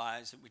set of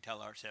lies that we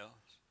tell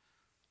ourselves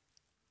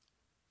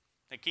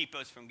that keep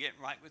us from getting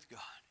right with God.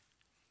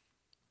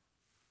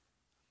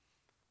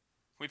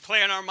 We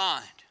play in our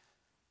mind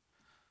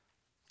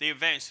the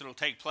events that will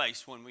take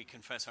place when we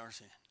confess our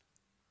sin.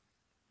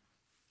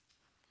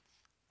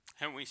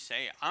 And we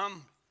say,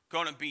 I'm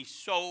going to be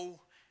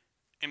so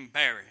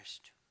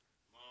embarrassed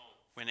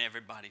when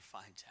everybody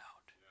finds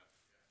out.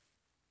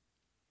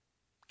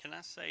 Can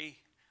I say,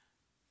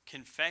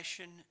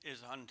 confession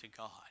is unto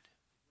God.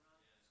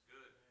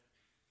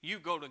 You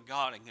go to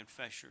God and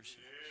confess your sins.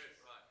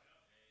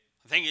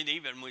 I think it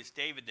even was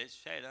David that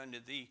said, unto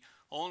thee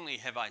only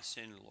have I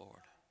sinned, Lord.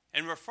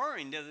 And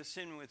referring to the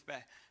sin with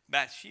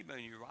Bathsheba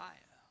and Uriah.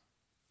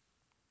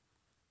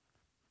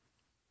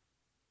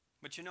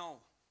 But you know,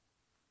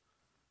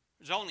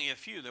 there's only a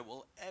few that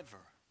will ever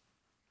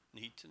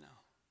need to know.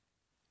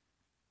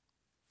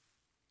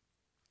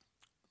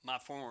 My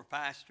former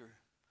pastor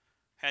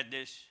had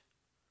this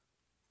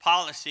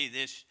policy,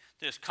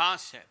 this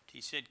concept.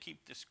 He said,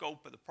 keep the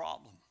scope of the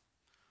problem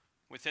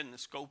within the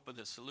scope of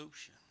the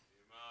solution.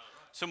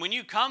 So when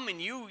you come and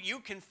you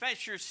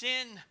confess your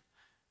sin,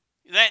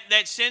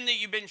 that sin that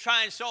you've been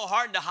trying so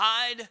hard to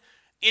hide,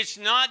 it's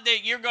not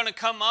that you're going to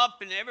come up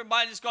and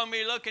everybody's going to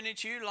be looking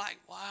at you like,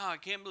 wow, I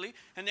can't believe.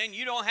 And then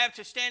you don't have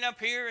to stand up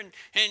here and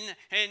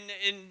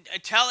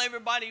tell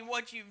everybody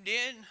what you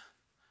did.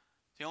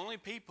 The only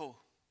people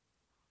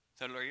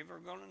that are ever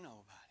going to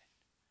know about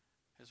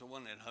it is the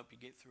one that'll help you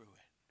get through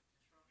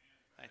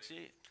it. That's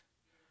it.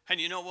 And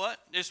you know what?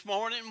 This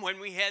morning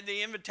when we had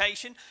the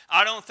invitation,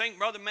 I don't think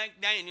Brother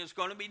McDaniel's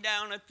going to be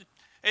down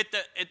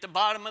at the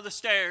bottom of the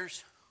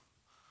stairs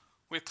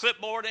with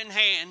clipboard in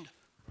hand,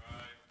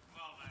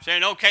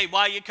 saying, okay,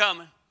 why are you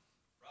coming?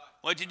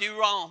 What'd you do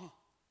wrong?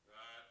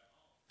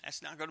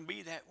 That's not going to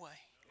be that way.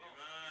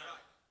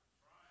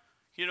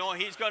 You know what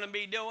He's going to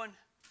be doing?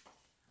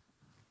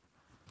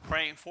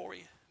 Praying for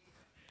you.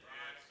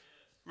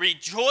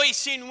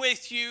 Rejoicing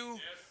with you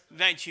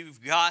that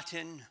you've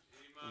gotten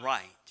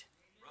right.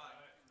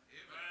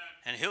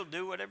 And He'll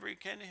do whatever He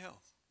can to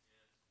help.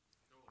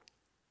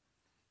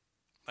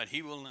 But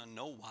He will in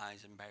no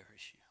wise embarrass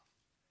you.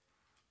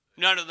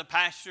 None of the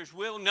pastors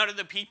will. None of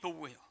the people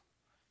will.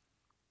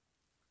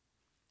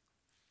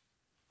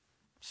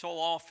 So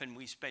often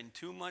we spend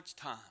too much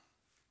time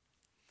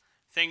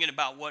thinking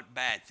about what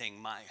bad thing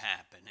might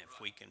happen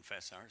if we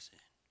confess our sin.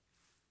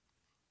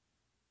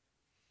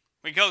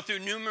 We go through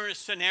numerous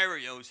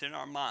scenarios in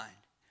our mind,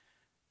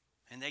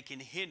 and they can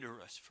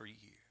hinder us for years.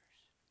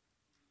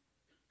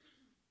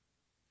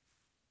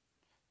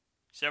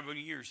 Several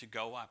years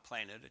ago, I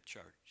planted a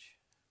church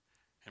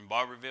in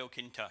Barberville,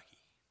 Kentucky.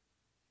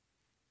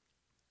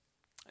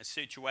 a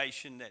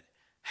situation that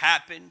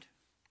happened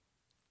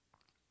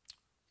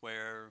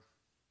where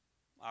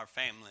our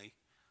family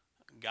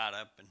got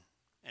up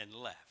and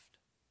left.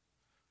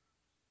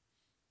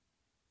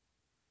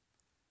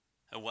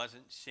 It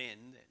wasn't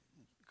sin that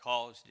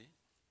caused it,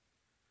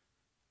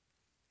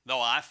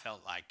 though I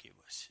felt like it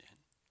was sin.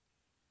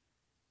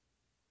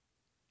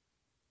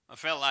 I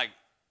felt like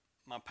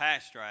my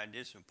pastor, I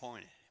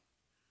disappointed him.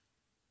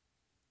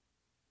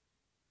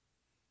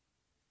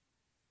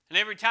 And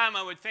every time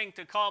I would think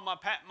to call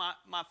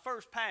my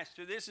first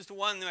pastor, this is the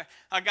one that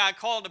I got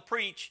called to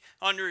preach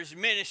under his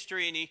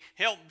ministry, and he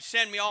helped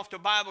send me off to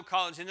Bible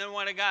college. And then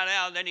when I got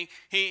out, then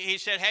he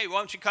said, hey, why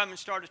don't you come and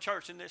start a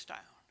church in this town?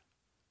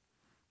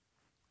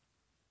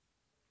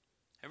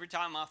 Every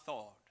time I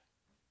thought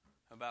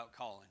about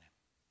calling him,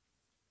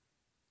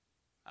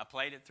 I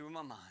played it through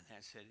my mind.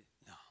 I said,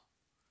 no,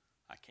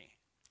 I can't.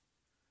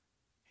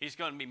 He's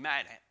going to be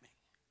mad at me.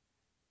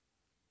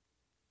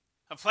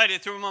 I played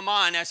it through my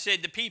mind. I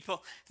said, the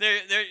people,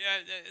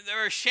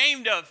 they're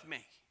ashamed of me.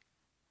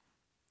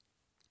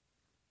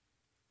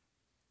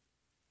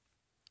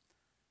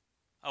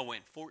 I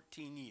went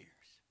 14 years.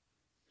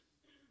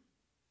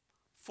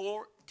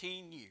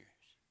 14 years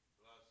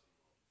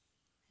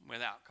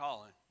without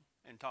calling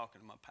and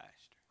talking to my pastor.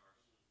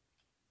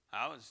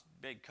 I was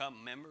big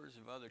members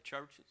of other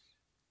churches,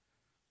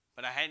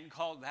 but I hadn't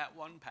called that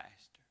one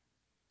pastor.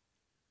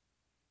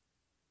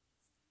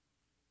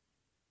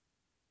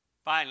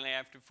 Finally,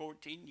 after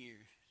 14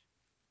 years,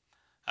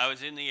 I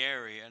was in the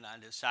area and I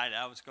decided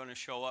I was going to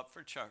show up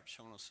for church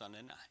on a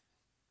Sunday night.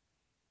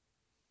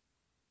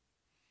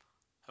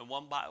 And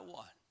one by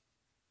one,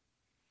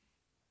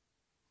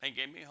 they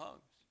gave me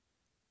hugs.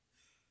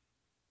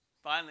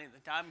 Finally, the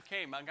time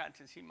came, I got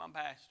to see my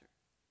pastor.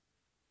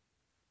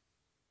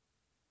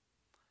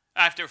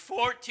 After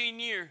 14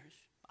 years,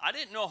 I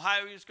didn't know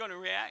how he was going to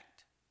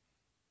react.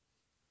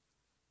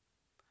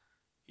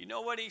 You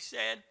know what he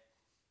said?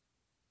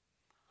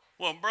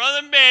 Well,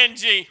 Brother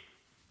Benji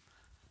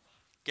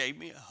gave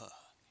me a hug.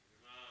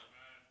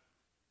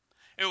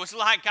 It was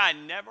like I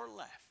never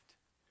left.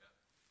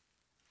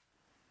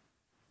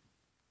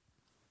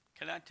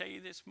 Can I tell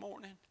you this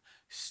morning?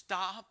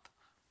 Stop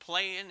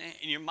playing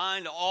in your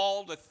mind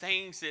all the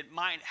things that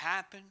might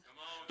happen.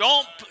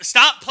 Don't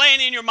stop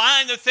playing in your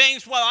mind the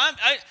things, well,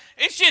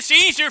 it's just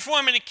easier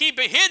for me to keep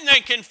it hidden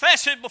than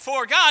confess it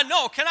before God.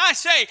 No, can I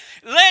say,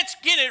 let's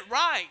get it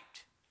right.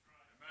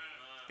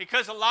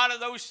 Because a lot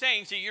of those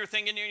things that you're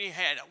thinking in your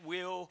head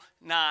will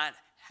not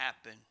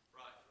happen.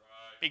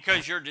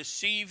 Because you're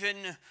deceiving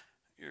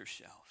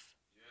yourself.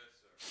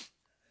 Yes, sir.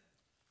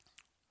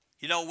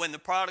 You know, when the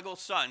prodigal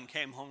son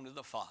came home to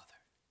the father,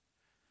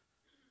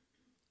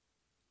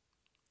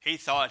 he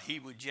thought he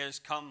would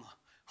just come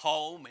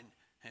home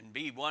and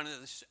be one of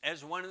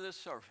the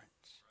servants.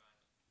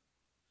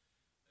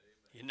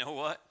 You know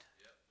what?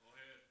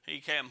 He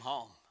came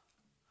home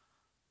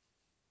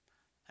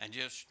and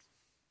just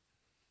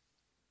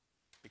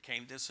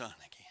became the son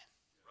again.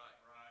 Right.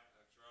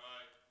 That's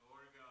right.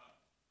 Glory to God.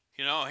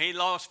 You know, he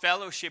lost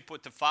fellowship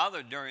with the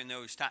Father during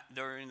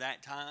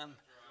that time,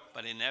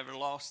 but he never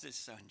lost his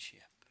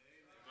sonship.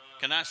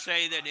 Can I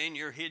say that in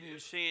your hidden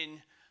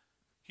sin,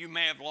 you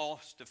may have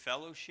lost the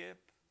fellowship,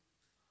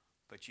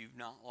 but you've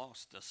not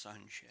lost the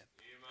sonship.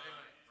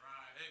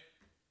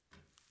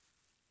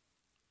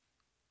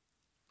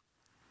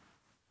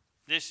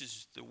 This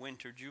is the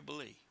winter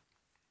jubilee.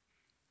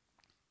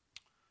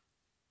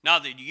 Now,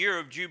 the year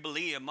of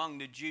Jubilee among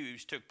the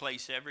Jews took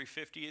place every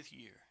 50th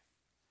year,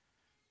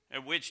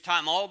 at which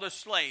time all the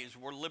slaves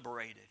were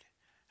liberated,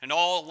 and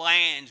all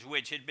lands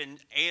which had been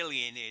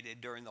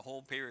alienated during the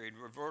whole period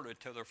reverted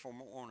to their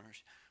former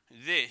owners.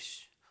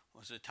 This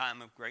was a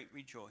time of great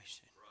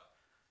rejoicing.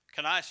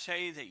 Can I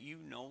say that you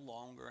no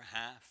longer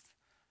have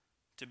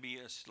to be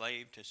a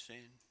slave to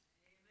sin?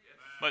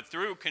 But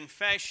through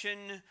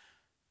confession,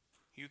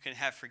 you can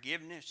have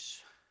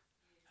forgiveness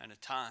and a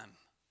time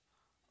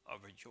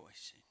of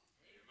rejoicing.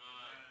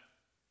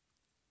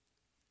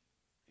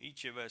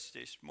 Each of us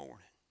this morning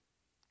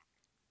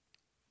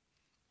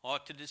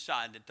ought to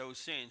decide that those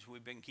sins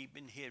we've been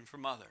keeping hidden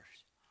from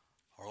others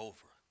are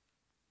over.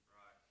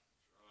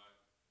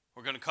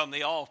 We're going to come to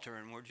the altar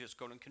and we're just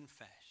going to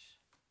confess.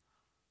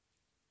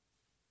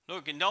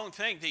 Look, and don't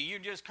think that you're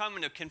just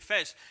coming to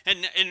confess.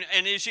 And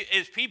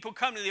as people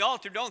come to the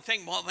altar, don't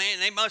think, well, man,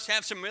 they must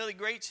have some really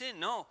great sin.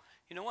 No.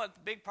 You know what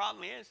the big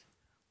problem is?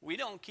 We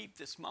don't keep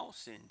the small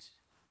sins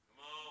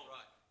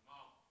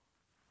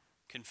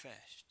confessed.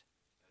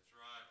 That's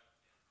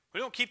right. We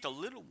don't keep the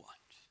little ones.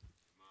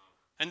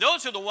 And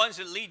those are the ones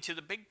that lead to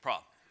the big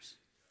problems.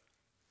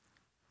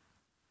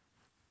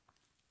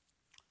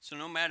 So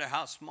no matter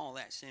how small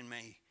that sin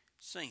may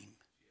seem,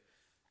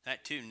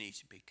 that too needs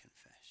to be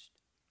confessed.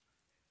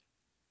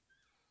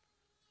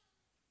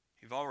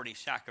 You've already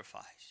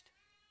sacrificed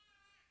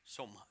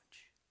so much.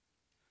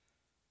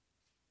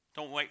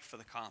 Don't wait for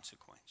the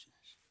consequences.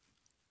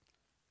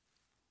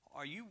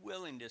 Are you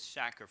willing to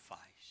sacrifice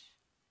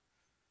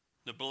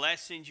the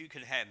blessings you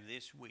could have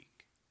this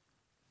week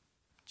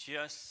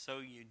just so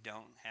you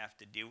don't have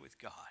to deal with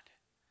God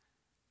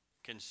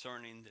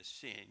concerning the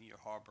sin you're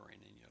harboring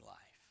in your life.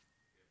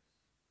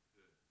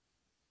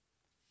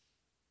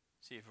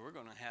 See, if we're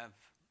going to have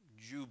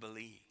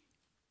Jubilee,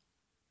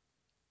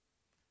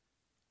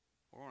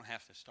 we're going to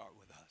have to start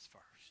with us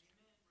first.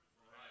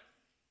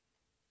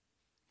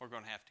 We're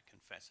going to have to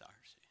confess our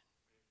sin.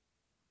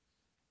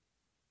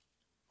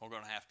 We're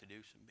going to have to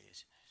do some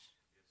business.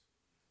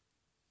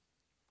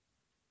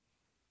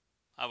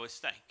 I was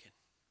thinking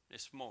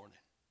this morning,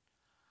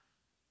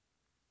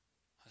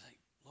 I was like,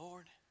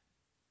 Lord,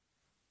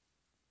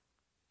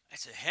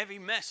 that's a heavy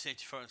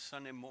message for a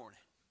Sunday morning.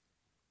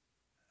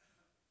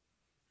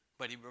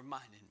 But he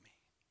reminded me,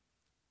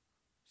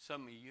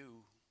 some of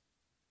you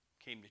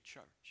came to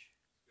church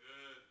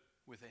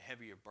with a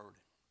heavier burden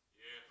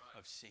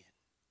of sin.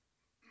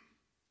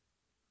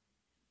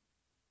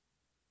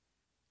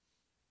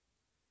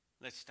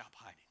 Let's stop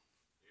hiding.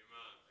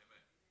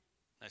 Amen.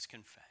 Let's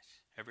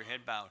confess. Every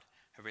head bowed,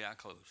 every eye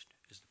closed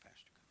as the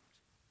pastor comes.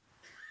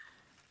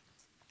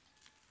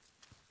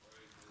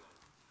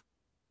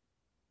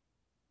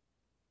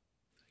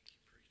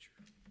 Thank you,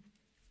 preacher.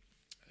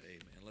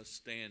 Amen. Let's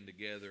stand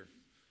together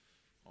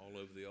all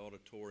over the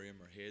auditorium.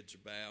 Our heads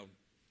are bowed.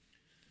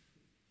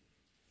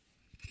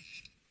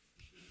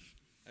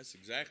 That's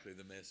exactly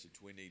the message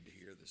we need to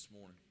hear this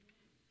morning.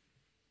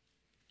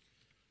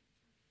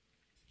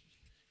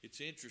 It's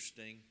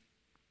interesting.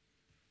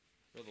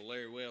 Brother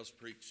Larry Wells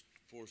preached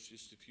for us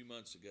just a few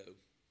months ago.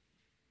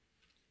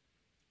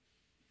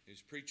 He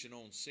was preaching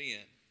on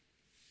sin.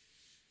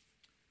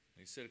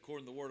 He said,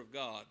 according to the Word of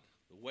God,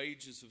 the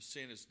wages of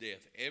sin is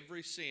death.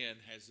 Every sin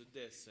has a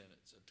death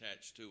sentence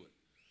attached to it.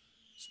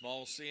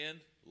 Small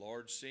sin,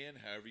 large sin,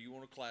 however you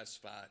want to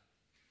classify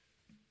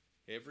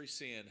it. Every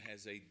sin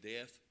has a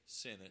death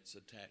sentence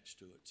attached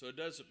to it. So it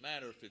doesn't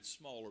matter if it's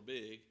small or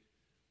big.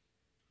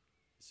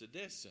 It's a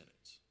death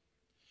sentence.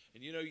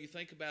 And you know, you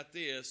think about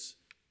this,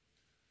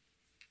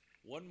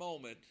 one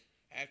moment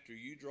after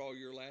you draw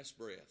your last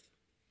breath,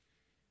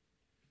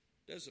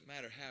 doesn't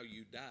matter how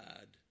you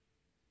died,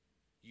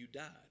 you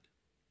died.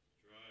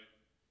 That's right.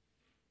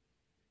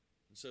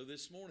 And so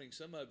this morning,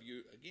 some of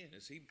you, again,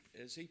 as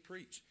he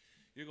preached,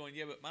 you're going,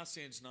 yeah, but my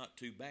sin's not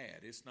too bad.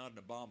 It's not an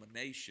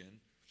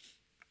abomination,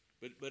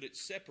 but it's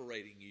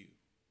separating you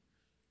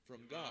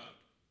from God.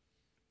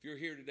 If you're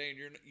here today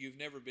and you've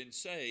never been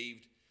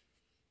saved,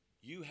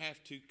 you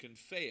have to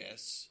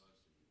confess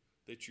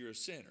that you're a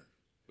sinner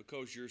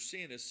because your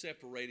sin is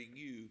separating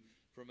you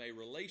from a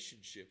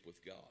relationship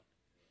with God.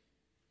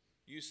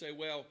 You say,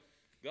 well,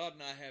 God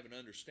and I have an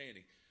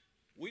understanding.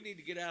 We need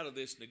to get out of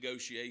this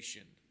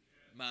negotiation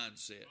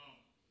mindset.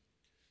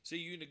 See,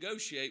 you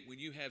negotiate when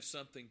you have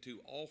something to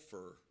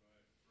offer.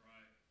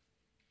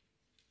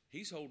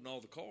 He's holding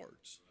all the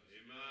cards.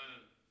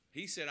 Amen.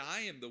 He said,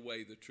 I am the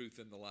way, the truth,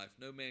 and the life.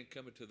 No man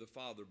cometh to the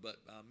Father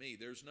but by me.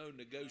 There's no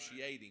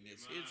negotiating.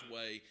 It's his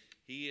way.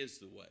 He is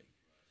the way.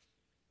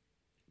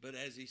 But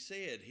as he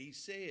said,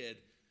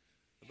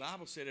 the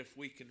Bible said if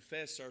we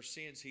confess our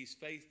sins, he's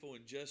faithful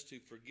and just to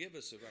forgive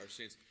us of our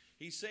sins.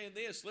 He's saying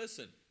this,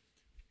 listen,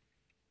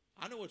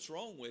 I know what's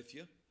wrong with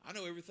you. I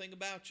know everything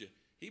about you.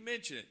 He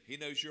mentioned it. He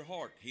knows your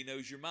heart. He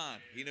knows your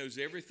mind. He knows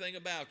everything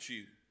about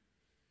you.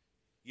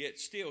 Yet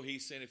still,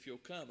 he's saying, if you'll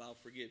come, I'll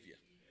forgive you.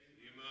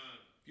 Amen.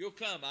 If you'll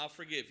come, I'll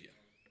forgive you.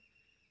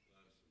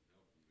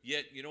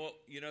 Yet, you know what?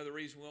 You know the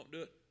reason we won't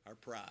do it? Our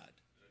pride.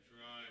 That's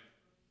right.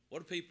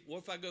 What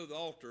if I go to the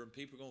altar and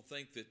people are going to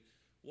think that,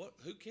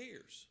 who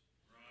cares?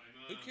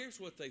 Right. Who cares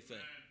what they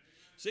think?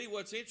 See,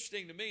 what's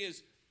interesting to me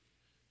is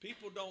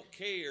people don't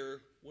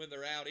care when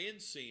they're out in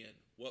sin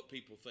what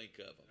people think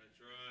of them. That's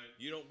right.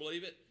 You don't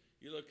believe it?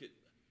 You look at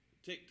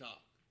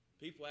TikTok.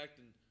 People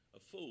acting a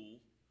fool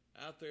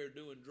out there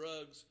doing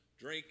drugs,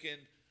 drinking,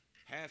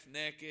 half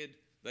naked.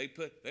 They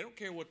don't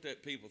care what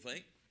that people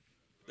think.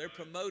 They're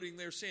promoting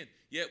their sin.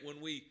 Yet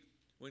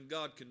when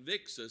God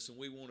convicts us and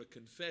we want to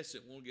confess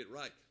it, and want to get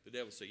right, the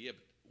devil say, yeah,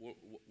 but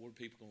what are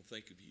people going to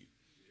think of you?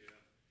 Yeah.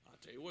 I'll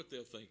tell you what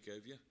they'll think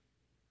of you.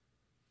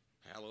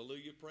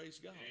 Hallelujah, praise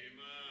God.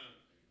 Amen.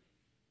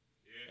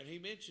 Yeah. And he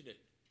mentioned it.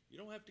 You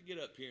don't have to get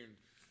up here and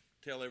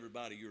tell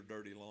everybody your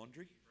dirty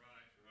laundry.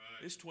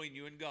 Right. It's between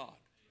you and God.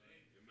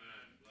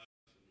 Amen.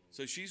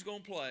 So she's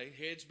going to play,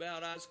 heads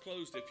bowed, eyes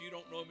closed. If you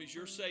don't know him as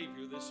your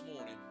Savior this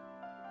morning,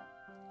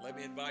 let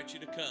me invite you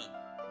to come.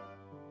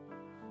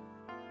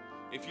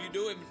 If you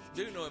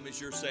do know him as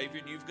your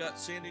Savior and you've got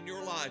sin in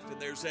your life and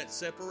there's that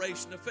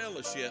separation of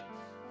fellowship,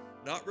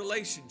 not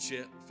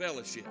relationship,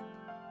 fellowship.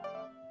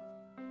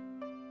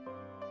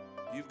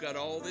 You've got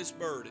all this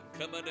burden.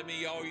 Come unto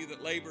me, all you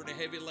that labor and are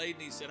heavy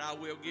laden. He said, I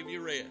will give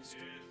you rest.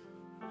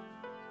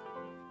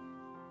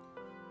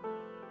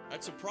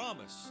 That's a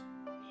promise.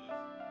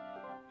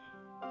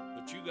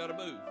 But you got to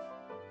move.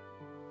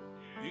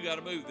 You got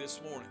to move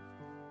this morning.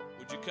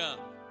 Would you come?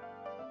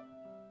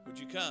 Would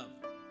you come?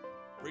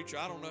 Preacher,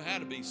 I don't know how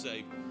to be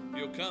saved. If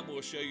you'll come,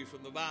 we'll show you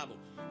from the Bible.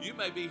 You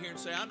may be here and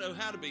say, I know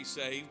how to be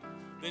saved.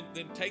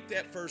 Then take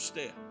that first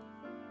step.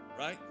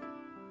 Right?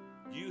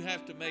 You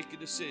have to make a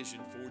decision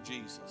for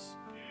Jesus.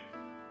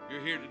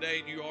 You're here today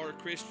and you are a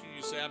Christian.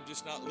 You say, I'm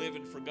just not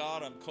living for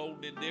God. I'm cold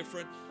and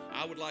indifferent.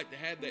 I would like to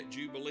have that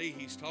Jubilee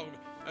he's talking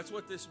about. That's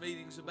what this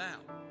meeting's about,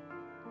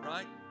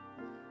 right?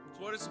 That's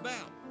what it's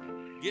about.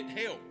 Get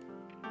help.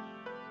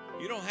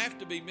 You don't have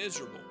to be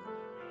miserable.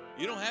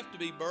 You don't have to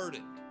be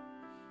burdened.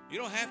 You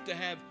don't have to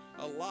have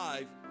a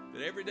life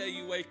that every day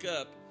you wake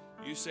up,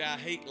 you say, I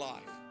hate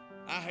life.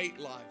 I hate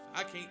life.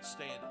 I can't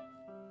stand it.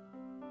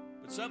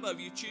 But some of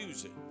you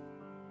choose it.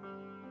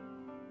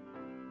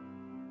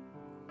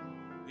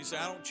 You say,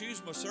 I don't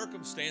choose my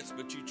circumstance,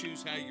 but you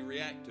choose how you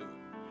react to it.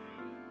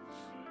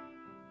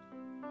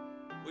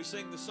 We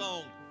sing the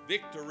song,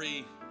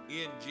 Victory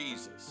in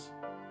Jesus.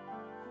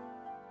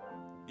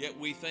 Yet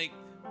we think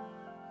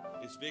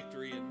it's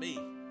victory in me.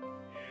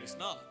 It's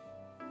not.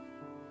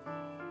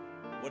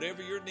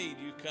 Whatever your need,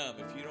 you come.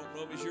 If you don't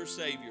know Him as your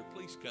Savior,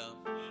 please come.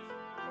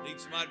 Need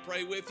somebody to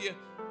pray with you?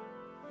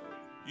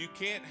 You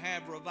can't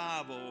have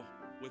revival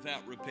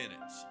without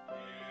repentance.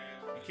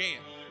 You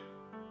can't.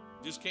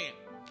 Just can't.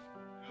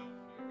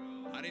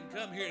 I didn't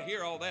come here to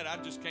hear all that. I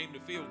just came to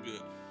feel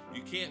good.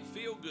 You can't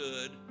feel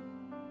good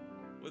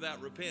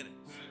without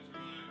repentance.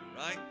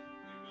 Right?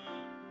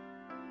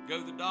 Go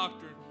to the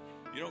doctor.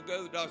 You don't go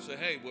to the doctor and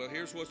say, hey, well,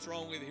 here's what's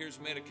wrong with you. Here's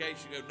the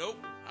medication. You go,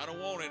 nope, I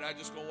don't want it. I'm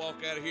just going to walk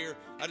out of here.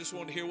 I just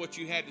want to hear what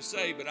you had to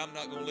say, but I'm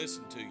not going to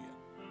listen to you.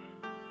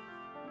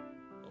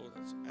 Oh,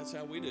 that's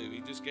how we do.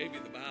 He just gave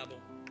you the Bible.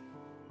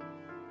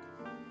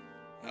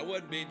 That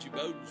wasn't Benji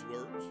Bowden's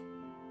words.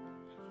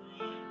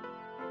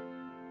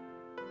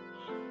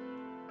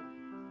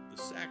 The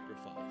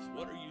sacrifice.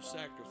 What are you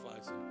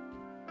sacrificing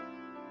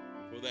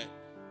for that?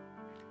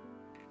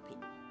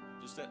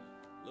 Just that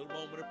little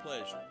moment of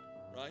pleasure,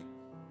 right?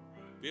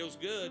 Feels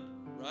good,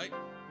 right?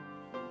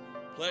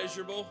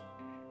 Pleasurable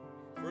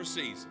for a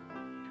season.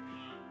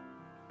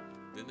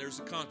 Then there's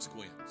a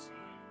consequence,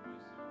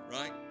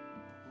 right?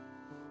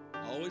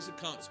 Always a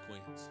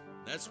consequence.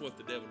 That's what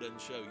the devil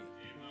doesn't show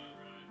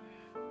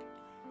you.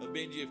 Now,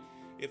 Benji,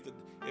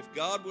 if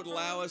God would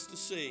allow us to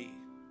see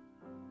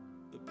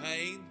the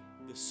pain,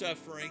 the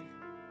suffering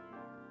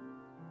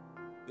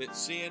that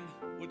sin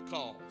would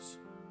cause,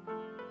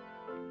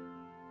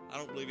 I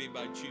don't believe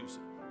anybody chooses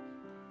it.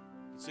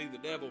 See, the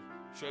devil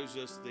shows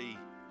us the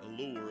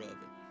allure of it,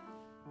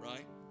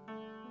 right?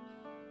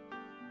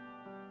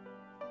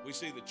 We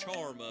see the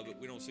charm of it.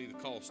 We don't see the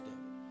cost of it.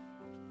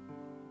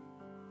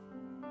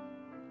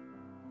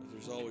 But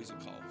there's always a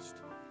cost.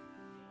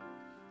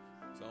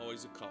 There's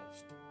always a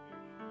cost.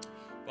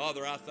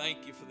 Father, I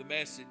thank you for the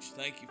message.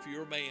 Thank you for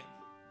your man.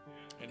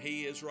 And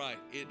he is right.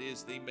 It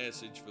is the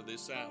message for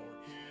this hour.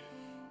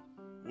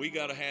 We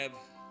got to have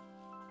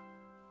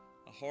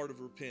a heart of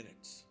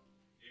repentance.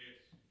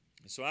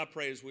 And so I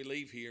pray as we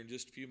leave here in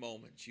just a few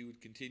moments, you would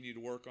continue to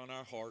work on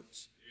our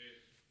hearts.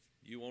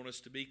 You want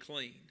us to be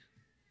clean.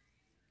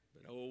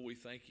 But oh, we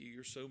thank you.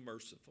 You're so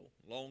merciful,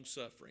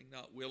 long-suffering,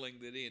 not willing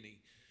that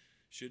any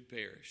should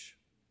perish.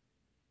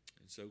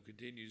 And so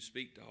continue to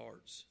speak to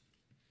hearts.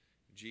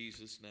 In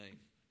Jesus' name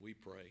we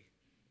pray.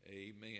 Amen.